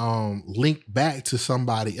linked back to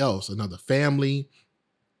somebody else, another family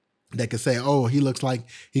that could say, oh, he looks like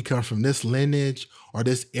he comes from this lineage or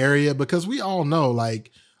this area. Because we all know,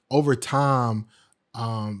 like, over time,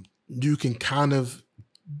 you can kind of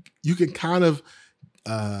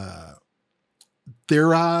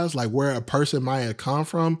theorize like where a person might have come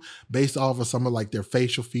from based off of some of like their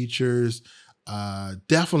facial features,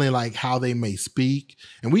 definitely like how they may speak.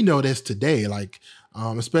 And we know this today, like,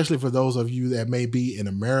 especially for those of you that may be in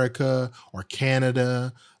America or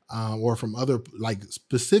Canada, or from other like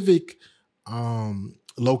specific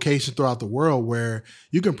locations throughout the world where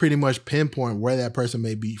you can pretty much pinpoint where that person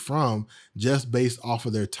may be from just based off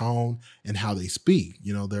of their tone and how they speak,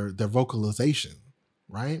 their vocalization,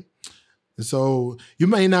 right? And so you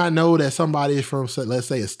may not know that somebody is from, let's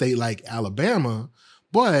say, a state like Alabama,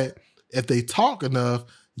 but if they talk enough,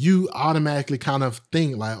 you automatically kind of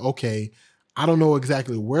think like, okay, I don't know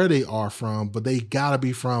exactly where they are from, but they gotta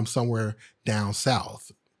be from somewhere down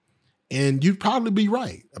south. And you'd probably be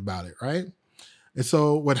right about it, right? And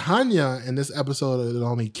so with Hanya in this episode of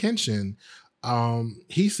Rurouni Kenshin,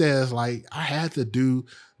 he says, like, I had to do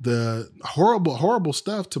the horrible, horrible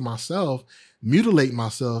stuff to myself, mutilate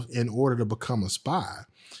myself in order to become a spy.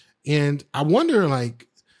 And I wonder, like,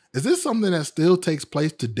 is this something that still takes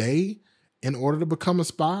place today in order to become a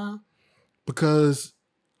spy? Because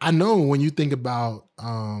I know when you think about,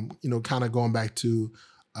 kind of going back to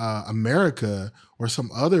America or some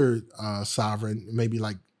other sovereign, maybe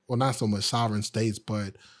like, well, not so much sovereign states,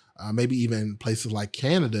 but maybe even places like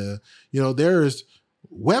Canada, there's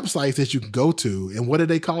websites that you can go to. And what do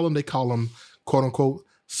they call them? They call them, quote unquote,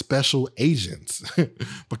 special agents,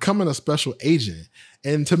 becoming a special agent.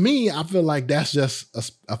 And to me, I feel like that's just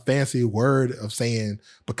a fancy word of saying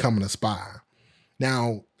becoming a spy.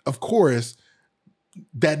 Now, of course,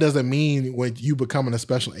 that doesn't mean when you becoming a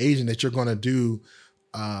special agent that you're going to do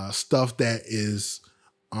stuff that is,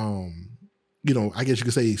 I guess you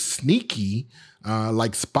could say sneaky,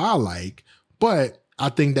 like spy-like, but I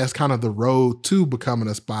think that's kind of the road to becoming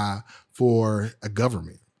a spy for a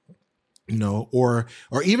government, or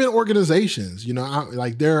even organizations.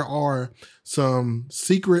 Like there are some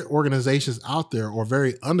secret organizations out there or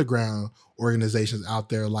very underground organizations out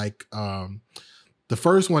there. Like the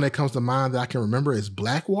first one that comes to mind that I can remember is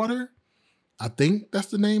Blackwater. I think that's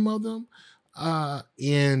the name of them.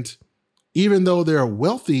 And even though they're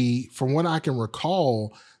wealthy, from what I can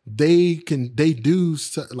recall, they do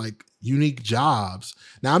like unique jobs.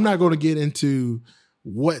 Now, I'm not going to get into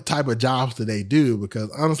what type of jobs do they do because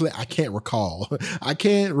honestly, I can't recall. I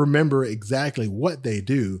can't remember exactly what they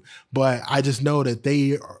do, but I just know that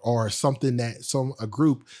they are something a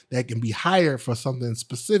group that can be hired for something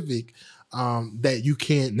specific that you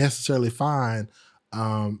can't necessarily find.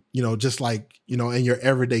 Just like, in your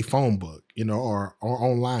everyday phone book, or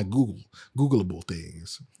online Googleable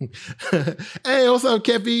things. Hey, what's up,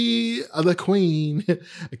 Kepi, the queen?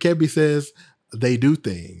 Kepi says they do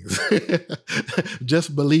things.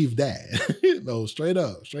 Just believe that. No, straight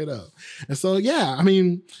up. And so, yeah,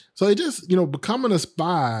 so it just, becoming a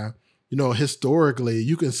spy, historically,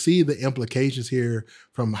 you can see the implications here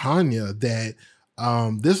from Hanya that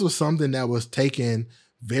this was something that was taken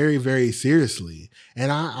very, very seriously.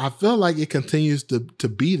 And I feel like it continues to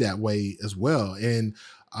be that way as well. And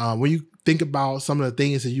when you think about some of the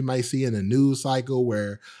things that you might see in a news cycle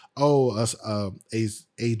where, a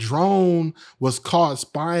drone was caught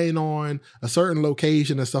spying on a certain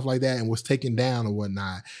location and stuff like that and was taken down or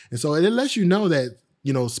whatnot. And so it lets you know that,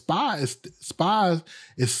 spies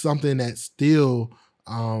is something that's still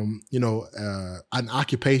an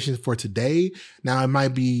occupation for today. Now it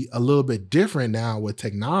might be a little bit different now with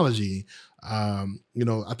technology. I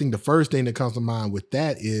think the first thing that comes to mind with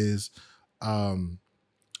that is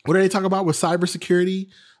what do they talk about with cybersecurity?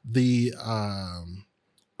 The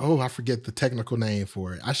I forget the technical name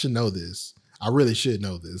for it. I should know this. I really should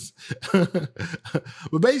know this.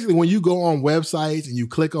 But basically, when you go on websites and you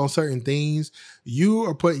click on certain things, you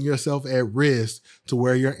are putting yourself at risk to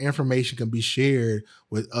where your information can be shared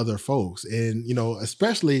with other folks. And,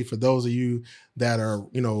 especially for those of you that are,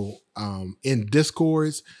 in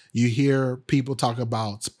Discords, you hear people talk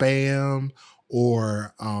about spam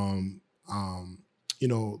or,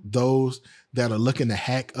 those that are looking to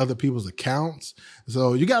hack other people's accounts.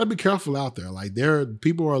 So you got to be careful out there. Like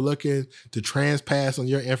people are looking to transpass on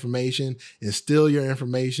your information and steal your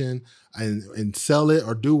information and sell it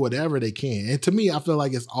or do whatever they can. And to me, I feel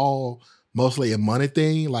like it's all mostly a money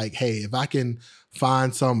thing. Like, hey, if I can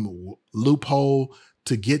find some loophole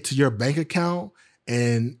to get to your bank account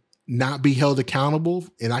and not be held accountable,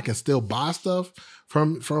 and I can still buy stuff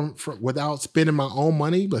from without spending my own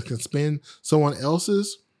money, but can spend someone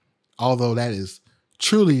else's. Although that is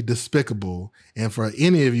truly despicable. And for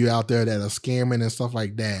any of you out there that are scamming and stuff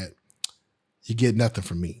like that, you get nothing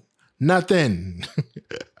from me. Nothing.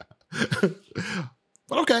 But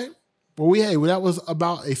okay. Well, that was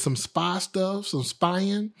about some spy stuff, some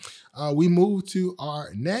spying. We move to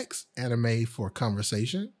our next anime for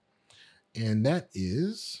conversation. And that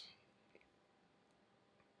is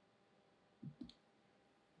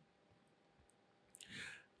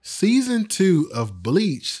Season 2 of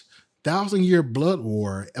Bleach, 1,000-Year Blood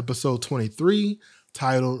War, episode 23,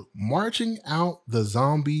 titled Marching Out the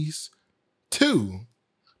Zombies 2.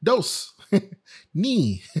 Dos.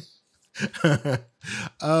 Ni.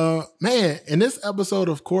 Man, in this episode,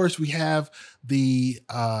 of course, we have the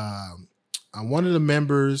one of the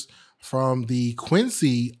members from the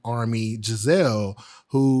Quincy Army, Giselle,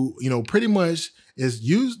 who, pretty much has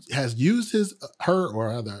used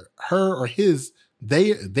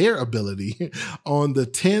their ability on the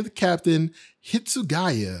 10th Captain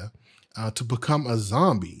Hitsugaya to become a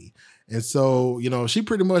zombie. And so, she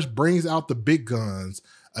pretty much brings out the big guns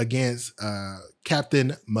against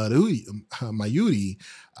Captain Mayuri,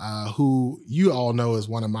 who you all know is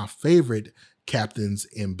one of my favorite captains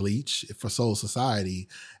in Bleach for Soul Society.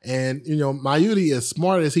 And, Mayuri, as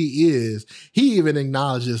smart as he is, he even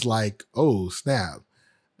acknowledges like, oh, snap,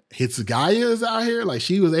 Hitsugaya is out here? Like,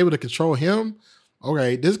 she was able to control him?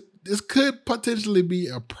 Okay, this could potentially be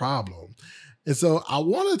a problem. And so I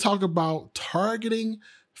want to talk about targeting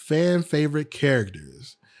fan favorite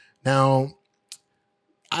characters. Now,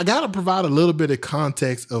 I got to provide a little bit of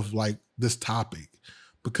context of like this topic,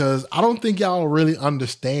 because I don't think y'all really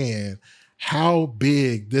understand how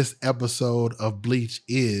big this episode of Bleach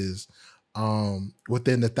is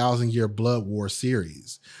within the 1,000-Year Blood War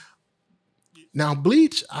series. Now,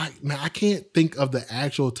 Bleach, I can't think of the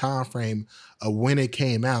actual time frame of when it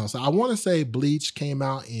came out. So I want to say Bleach came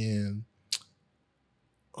out in,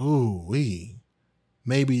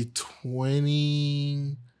 maybe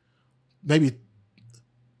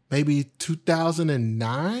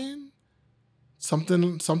 2009,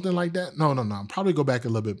 something like that. No. Probably go back a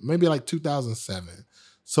little bit, maybe like 2007,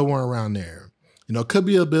 somewhere around there. It could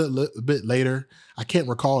be a bit later. I can't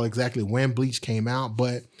recall exactly when Bleach came out,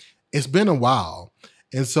 but it's been a while.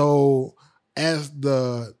 And so as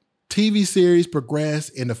the TV series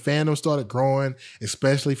progressed and the fandom started growing,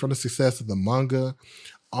 especially from the success of the manga,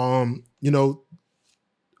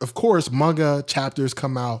 of course, manga chapters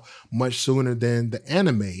come out much sooner than the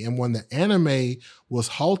anime. And when the anime was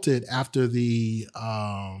halted after the,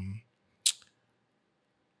 I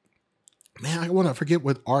want to forget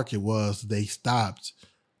what arc it was, they stopped.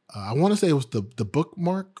 I want to say it was the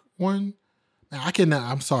bookmark one. I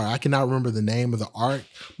cannot remember the name of the arc,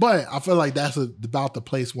 but I feel like that's about the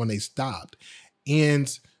place when they stopped. And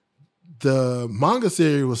the manga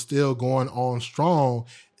series was still going on strong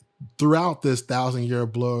throughout this 1,000-Year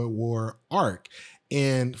Blood War arc.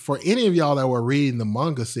 And for any of y'all that were reading the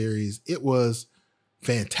manga series, it was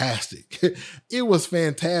fantastic. It was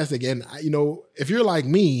fantastic. And, if you're like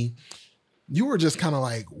me, you were just kind of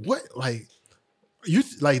like, what?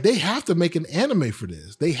 They have to make an anime for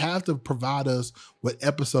this. They have to provide us with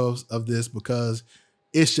episodes of this because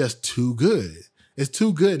it's just too good. It's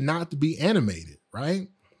too good not to be animated, right?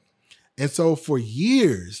 And so for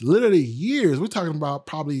years, literally years, we're talking about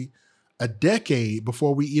probably a decade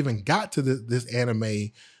before we even got to this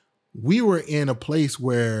anime, we were in a place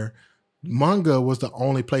where manga was the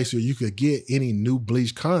only place where you could get any new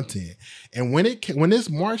Bleach content. And when this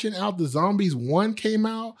Marching Out the Zombies 1 came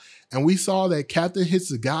out and we saw that Captain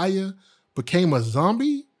Hitsugaya became a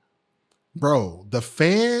zombie, bro, the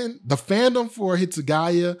fandom for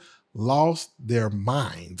Hitsugaya lost their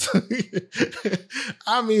minds.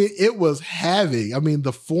 I mean, it was havoc. I mean,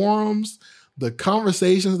 the forums, the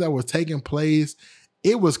conversations that were taking place,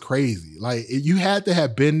 it was crazy. Like you had to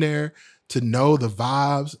have been there to know the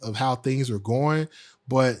vibes of how things were going.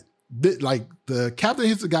 But like the Captain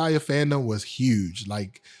Hitsugaya fandom was huge.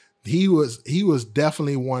 Like he was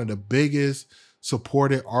definitely one of the biggest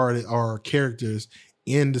supported art or characters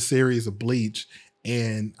in the series of Bleach.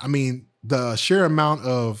 And I mean, the sheer amount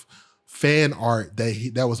of fan art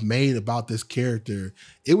that was made about this character,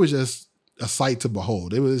 it was just a sight to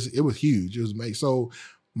behold. It was huge. It was made. So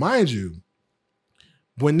mind you,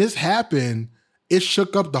 when this happened, it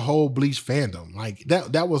shook up the whole Bleach fandom. Like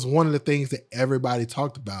that was one of the things that everybody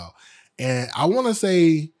talked about. And I want to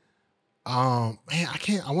say, I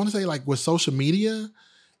want to say like with social media,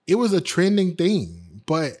 it was a trending thing,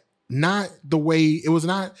 but not the way it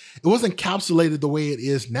wasn't encapsulated the way it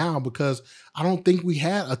is now, because I don't think we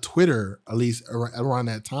had a Twitter, at least around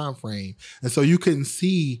that time frame. And so you couldn't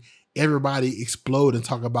see everybody explode and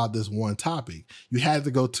talk about this one topic. You had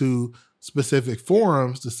to go to specific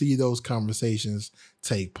forums to see those conversations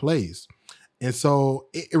take place. And so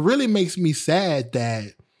it really makes me sad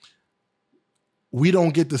that we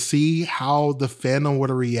don't get to see how the fandom would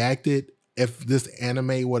have reacted if this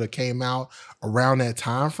anime would have came out around that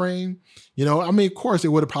time frame. You know, I mean, of course, it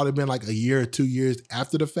would have probably been like a year or 2 years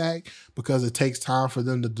after the fact, because it takes time for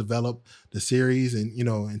them to develop the series and, you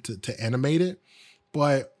know, and to animate it.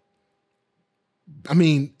 But I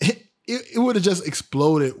mean, it would have just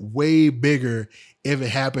exploded way bigger if it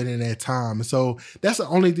happened in that time. And so that's the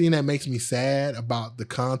only thing that makes me sad about the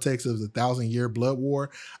context of the 1,000-Year Blood War.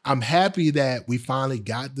 I'm happy that we finally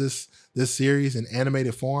got this series in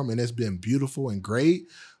animated form, and it's been beautiful and great.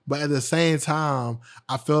 But at the same time,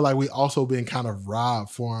 I feel like we also been kind of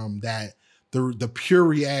robbed from that, the pure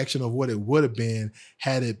reaction of what it would have been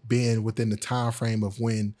had it been within the time frame of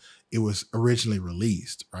when it was originally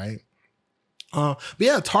released, right? But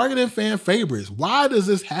yeah, targeting fan favorites. Why does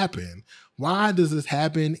this happen? Why does this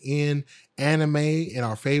happen in anime, in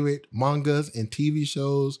our favorite mangas and TV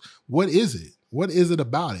shows? What is it? What is it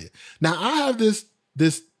about it? Now, I have this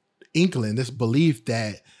inkling, this belief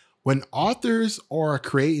that when authors are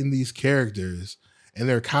creating these characters and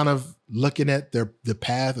they're kind of looking at the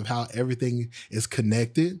path of how everything is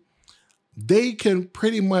connected, they can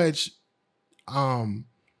pretty much, I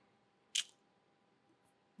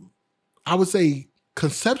would say,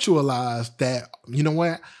 conceptualize that, you know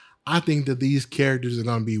what? I think that these characters are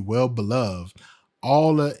going to be well beloved.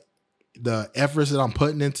 All the efforts that I'm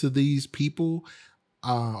putting into these people,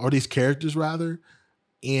 or these characters rather,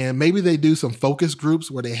 and maybe they do some focus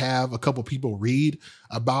groups where they have a couple people read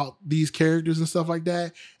about these characters and stuff like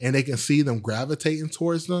that, and they can see them gravitating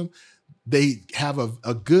towards them. They have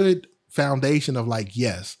a good foundation of like,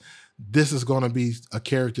 yes, this is going to be a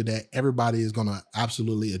character that everybody is going to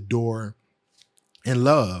absolutely adore and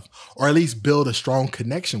love, or at least build a strong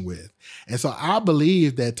connection with. And so I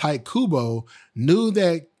believe that Tite Kubo knew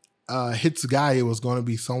that Hitsugaya was going to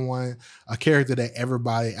be a character that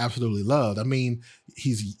everybody absolutely loved. I mean,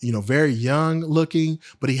 he's, you know, very young looking,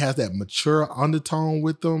 but he has that mature undertone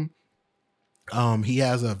with him. He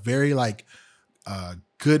has a very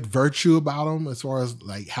good virtue about him as far as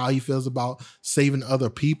like how he feels about saving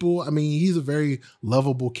other people. I mean, he's a very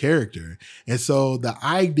lovable character. And so the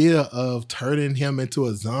idea of turning him into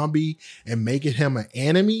a zombie and making him an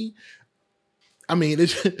enemy, I mean, it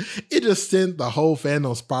just sent the whole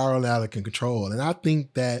fandom spiraling out of control. And I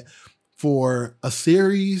think that for a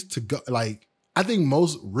series to go, like, I think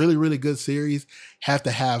most really, really good series have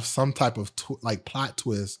to have some type of plot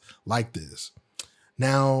twist like this.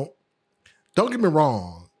 Now, don't get me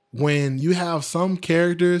wrong. When you have some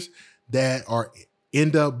characters that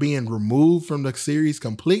end up being removed from the series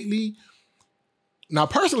completely, now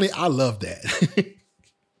personally, I love that.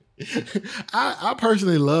 I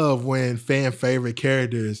personally love when fan favorite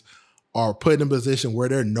characters are put in a position where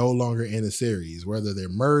they're no longer in the series, whether they're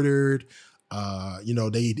murdered,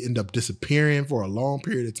 they end up disappearing for a long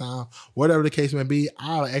period of time, whatever the case may be.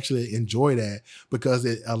 I actually enjoy that because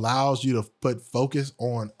it allows you to put focus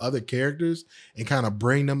on other characters and kind of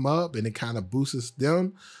bring them up, and it kind of boosts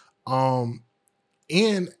them.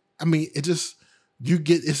 And I mean, it's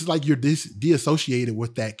like you're deassociated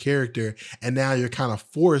with that character, and now you're kind of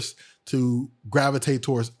forced to gravitate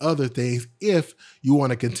towards other things if you want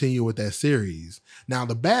to continue with that series. Now,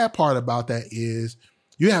 the bad part about that is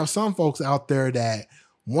you have some folks out there that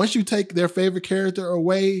once you take their favorite character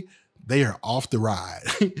away, they are off the ride.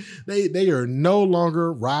 They are no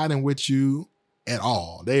longer riding with you at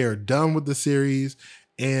all. They are done with the series.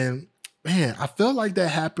 And man, I feel like that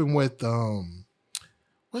happened with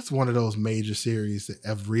what's one of those major series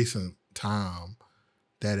of recent time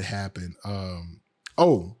that it happened?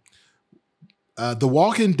 The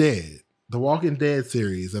Walking Dead. The Walking Dead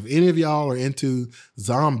series. If any of y'all are into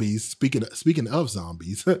zombies, speaking of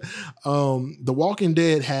zombies, The Walking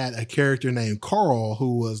Dead had a character named Carl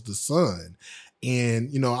who was the son. And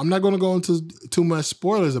I'm not going to go into too much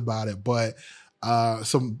spoilers about it, but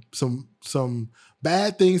some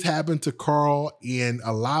bad things happened to Carl, and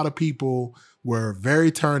a lot of people were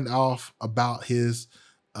very turned off about his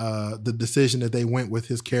the decision that they went with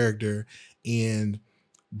his character, and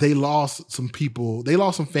they lost some people, they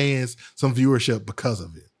lost some fans, some viewership because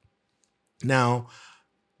of it. Now,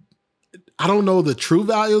 I don't know the true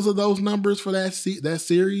values of those numbers for that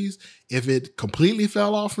series, if it completely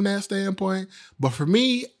fell off from that standpoint. But for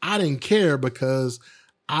me, I didn't care because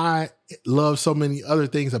I love so many other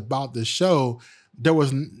things about this show. There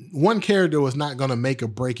was one character was not going to make or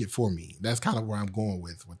break it for me. That's kind of where I'm going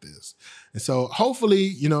with this. And so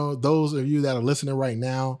hopefully, those of you that are listening right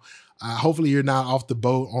now, hopefully you're not off the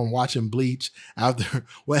boat on watching Bleach after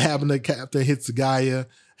what happened to Captain Hitsugaya.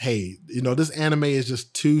 Hey, this anime is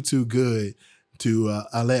just too good to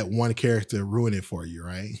let one character ruin it for you,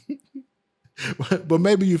 right? But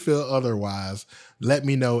maybe you feel otherwise. Let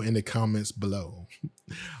me know in the comments below.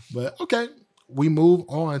 But okay, we move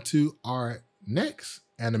on to our next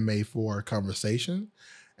anime for conversation.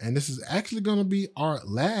 And this is actually going to be our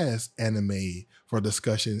last anime for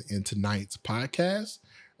discussion in tonight's podcast.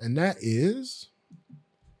 And that is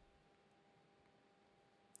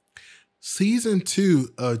Season 2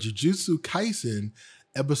 of Jujutsu Kaisen,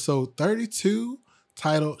 episode 32,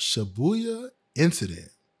 titled Shibuya Incident.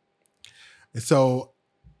 And so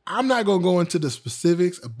I'm not going to go into the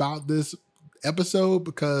specifics about this episode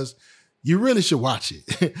because you really should watch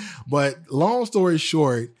it. But long story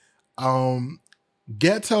short,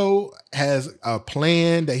 Geto has a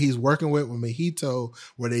plan that he's working with Mahito,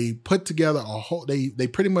 where they put together they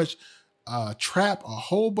pretty much trap a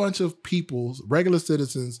whole bunch of people, regular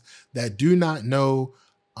citizens that do not know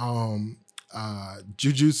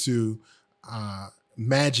jujutsu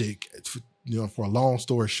magic, for a long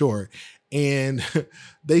story short. And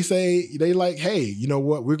they like, hey, you know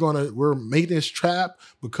what? We're making this trap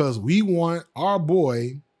because we want our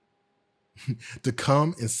boy to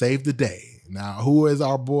come and save the day. Now, who is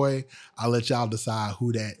our boy? I'll let y'all decide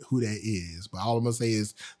who that is. But all I'm gonna say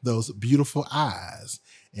is those beautiful eyes.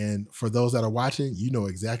 And for those that are watching, you know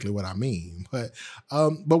exactly what I mean. But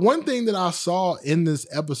one thing that I saw in this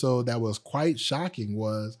episode that was quite shocking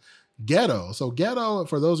was Geto. So Geto,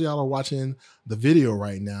 for those of y'all who are watching the video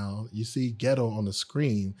right now, you see Geto on the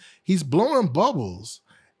screen. He's blowing bubbles.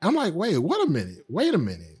 I'm like, wait a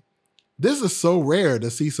minute. This is so rare to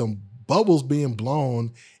see some bubbles being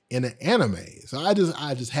blown in an anime. So I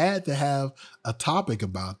just had to have a topic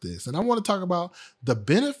about this. And I want to talk about the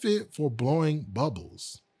benefit for blowing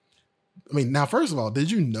bubbles. I mean, now, first of all, did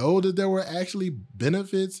you know that there were actually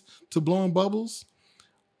benefits to blowing bubbles?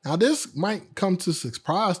 Now, this might come to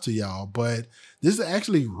surprise to y'all, but this is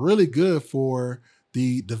actually really good for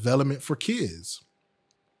the development for kids.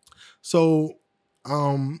 So,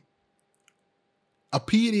 a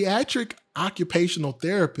pediatric occupational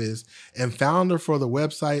therapist and founder for the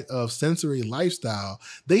website of Sensory Lifestyle,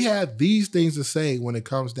 they have these things to say when it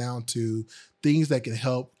comes down to things that can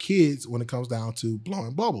help kids when it comes down to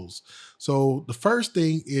blowing bubbles. So the first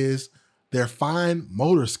thing is their fine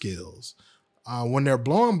motor skills. When they're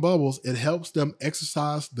blowing bubbles, it helps them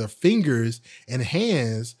exercise their fingers and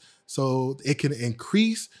hands so it can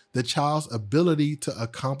increase the child's ability to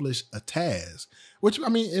accomplish a task. Which, I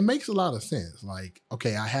mean, it makes a lot of sense. Like,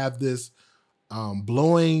 okay, I have this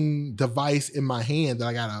blowing device in my hand that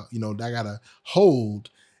I gotta hold,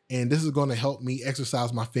 and this is going to help me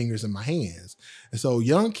exercise my fingers and my hands. And so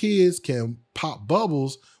young kids can pop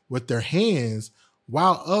bubbles with their hands,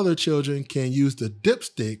 while other children can use the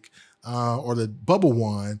dipstick or the bubble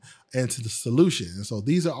wand into the solution. And so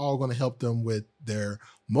these are all going to help them with their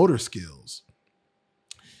motor skills.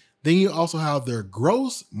 Then you also have their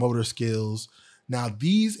gross motor skills. Now,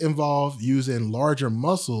 these involve using larger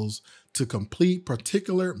muscles to complete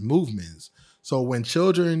particular movements. So when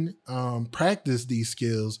children practice these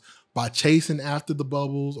skills by chasing after the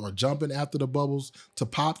bubbles or jumping after the bubbles to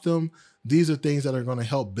pop them, these are things that are going to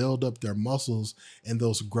help build up their muscles and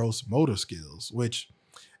those gross motor skills, which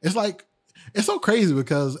it's so crazy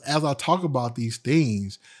because as I talk about these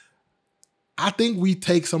things, I think we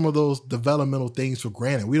take some of those developmental things for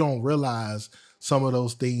granted. We don't realize some of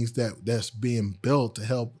those things that's being built to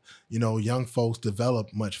help, young folks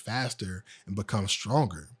develop much faster and become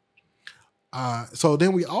stronger. So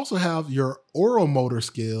then we also have your oral motor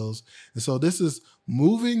skills. And so this is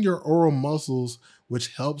moving your oral muscles,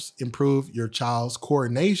 which helps improve your child's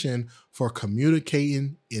coordination for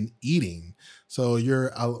communicating and eating. So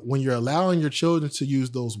when you're allowing your children to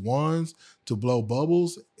use those wands to blow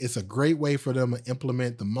bubbles, it's a great way for them to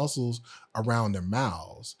implement the muscles around their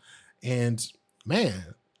mouths. And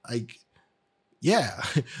man, like, yeah,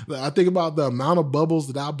 I think about the amount of bubbles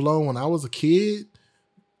that I blow when I was a kid.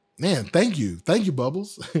 Man, thank you. Thank you,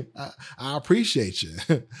 Bubbles. I appreciate you.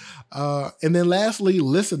 And then lastly,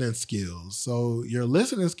 listening skills. So your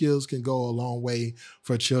listening skills can go a long way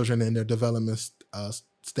for children in their development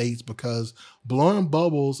states because blowing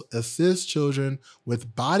bubbles assists children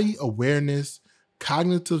with body awareness,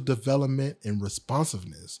 cognitive development, and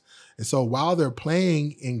responsiveness. And so while they're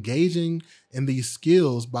playing, engaging in these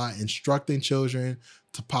skills by instructing children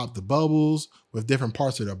to pop the bubbles with different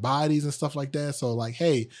parts of their bodies and stuff like that. So like,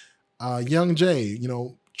 hey, young Jay,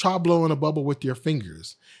 try blowing a bubble with your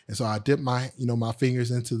fingers. And so I dip my fingers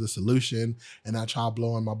into the solution and I try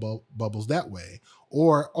blowing my bubbles that way.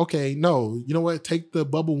 Or, okay, no, you know what? Take the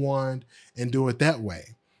bubble wand and do it that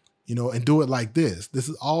way, and do it like this. This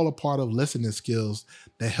is all a part of listening skills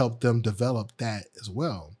that help them develop that as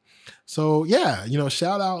well. So yeah,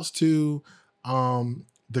 shout outs to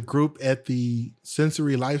the group at the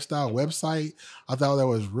Sensory Lifestyle website. I thought that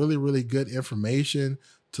was really, really good information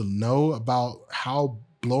to know about how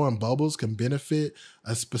blowing bubbles can benefit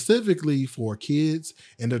specifically for kids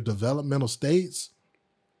in their developmental states.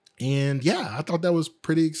 And yeah, I thought that was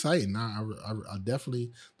pretty exciting. I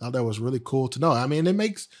definitely thought that was really cool to know. I mean, it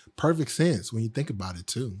makes perfect sense when you think about it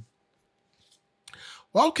too.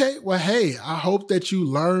 Okay, well, hey, I hope that you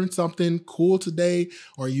learned something cool today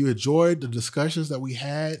or you enjoyed the discussions that we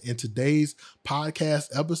had in today's podcast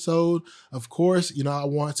episode. Of course, I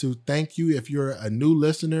want to thank you. If you're a new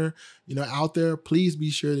listener, out there, please be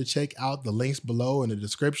sure to check out the links below in the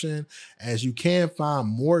description as you can find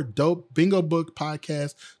more dope Bingo Book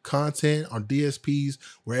podcast content on DSPs,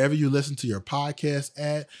 wherever you listen to your podcast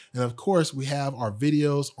at. And of course, we have our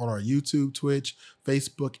videos on our YouTube, Twitch,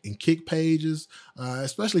 Facebook, and Kick pages,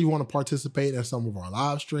 especially if you want to participate in some of our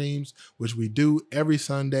live streams, which we do every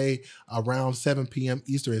Sunday around 7 p.m.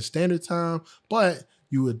 Eastern Standard Time. But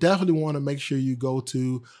you would definitely want to make sure you go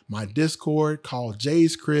to my Discord called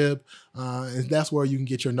Jay's Crib, and that's where you can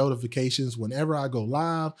get your notifications whenever I go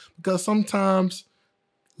live, because sometimes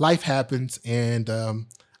life happens and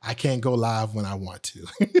I can't go live when I want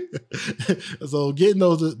to. So getting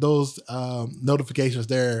those notifications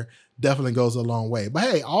there definitely goes a long way. But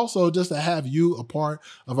hey, also just to have you a part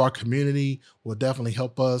of our community will definitely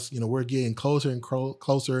help us. We're getting closer and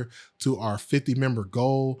closer to our 50 member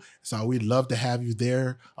goal. So we'd love to have you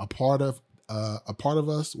there, a part of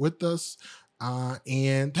us with us.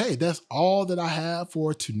 And hey, that's all that I have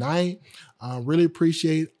for tonight. Really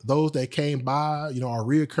appreciate those that came by, our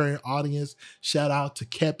reoccurring audience. Shout out to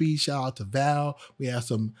Kepi, shout out to Val. We have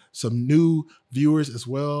some new viewers as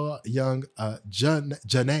well, young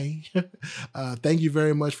Janae. Thank you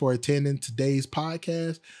very much for attending today's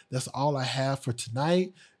podcast. That's all I have for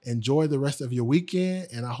tonight. Enjoy the rest of your weekend,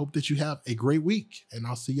 and I hope that you have a great week. And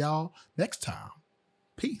I'll see y'all next time.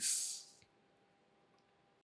 Peace.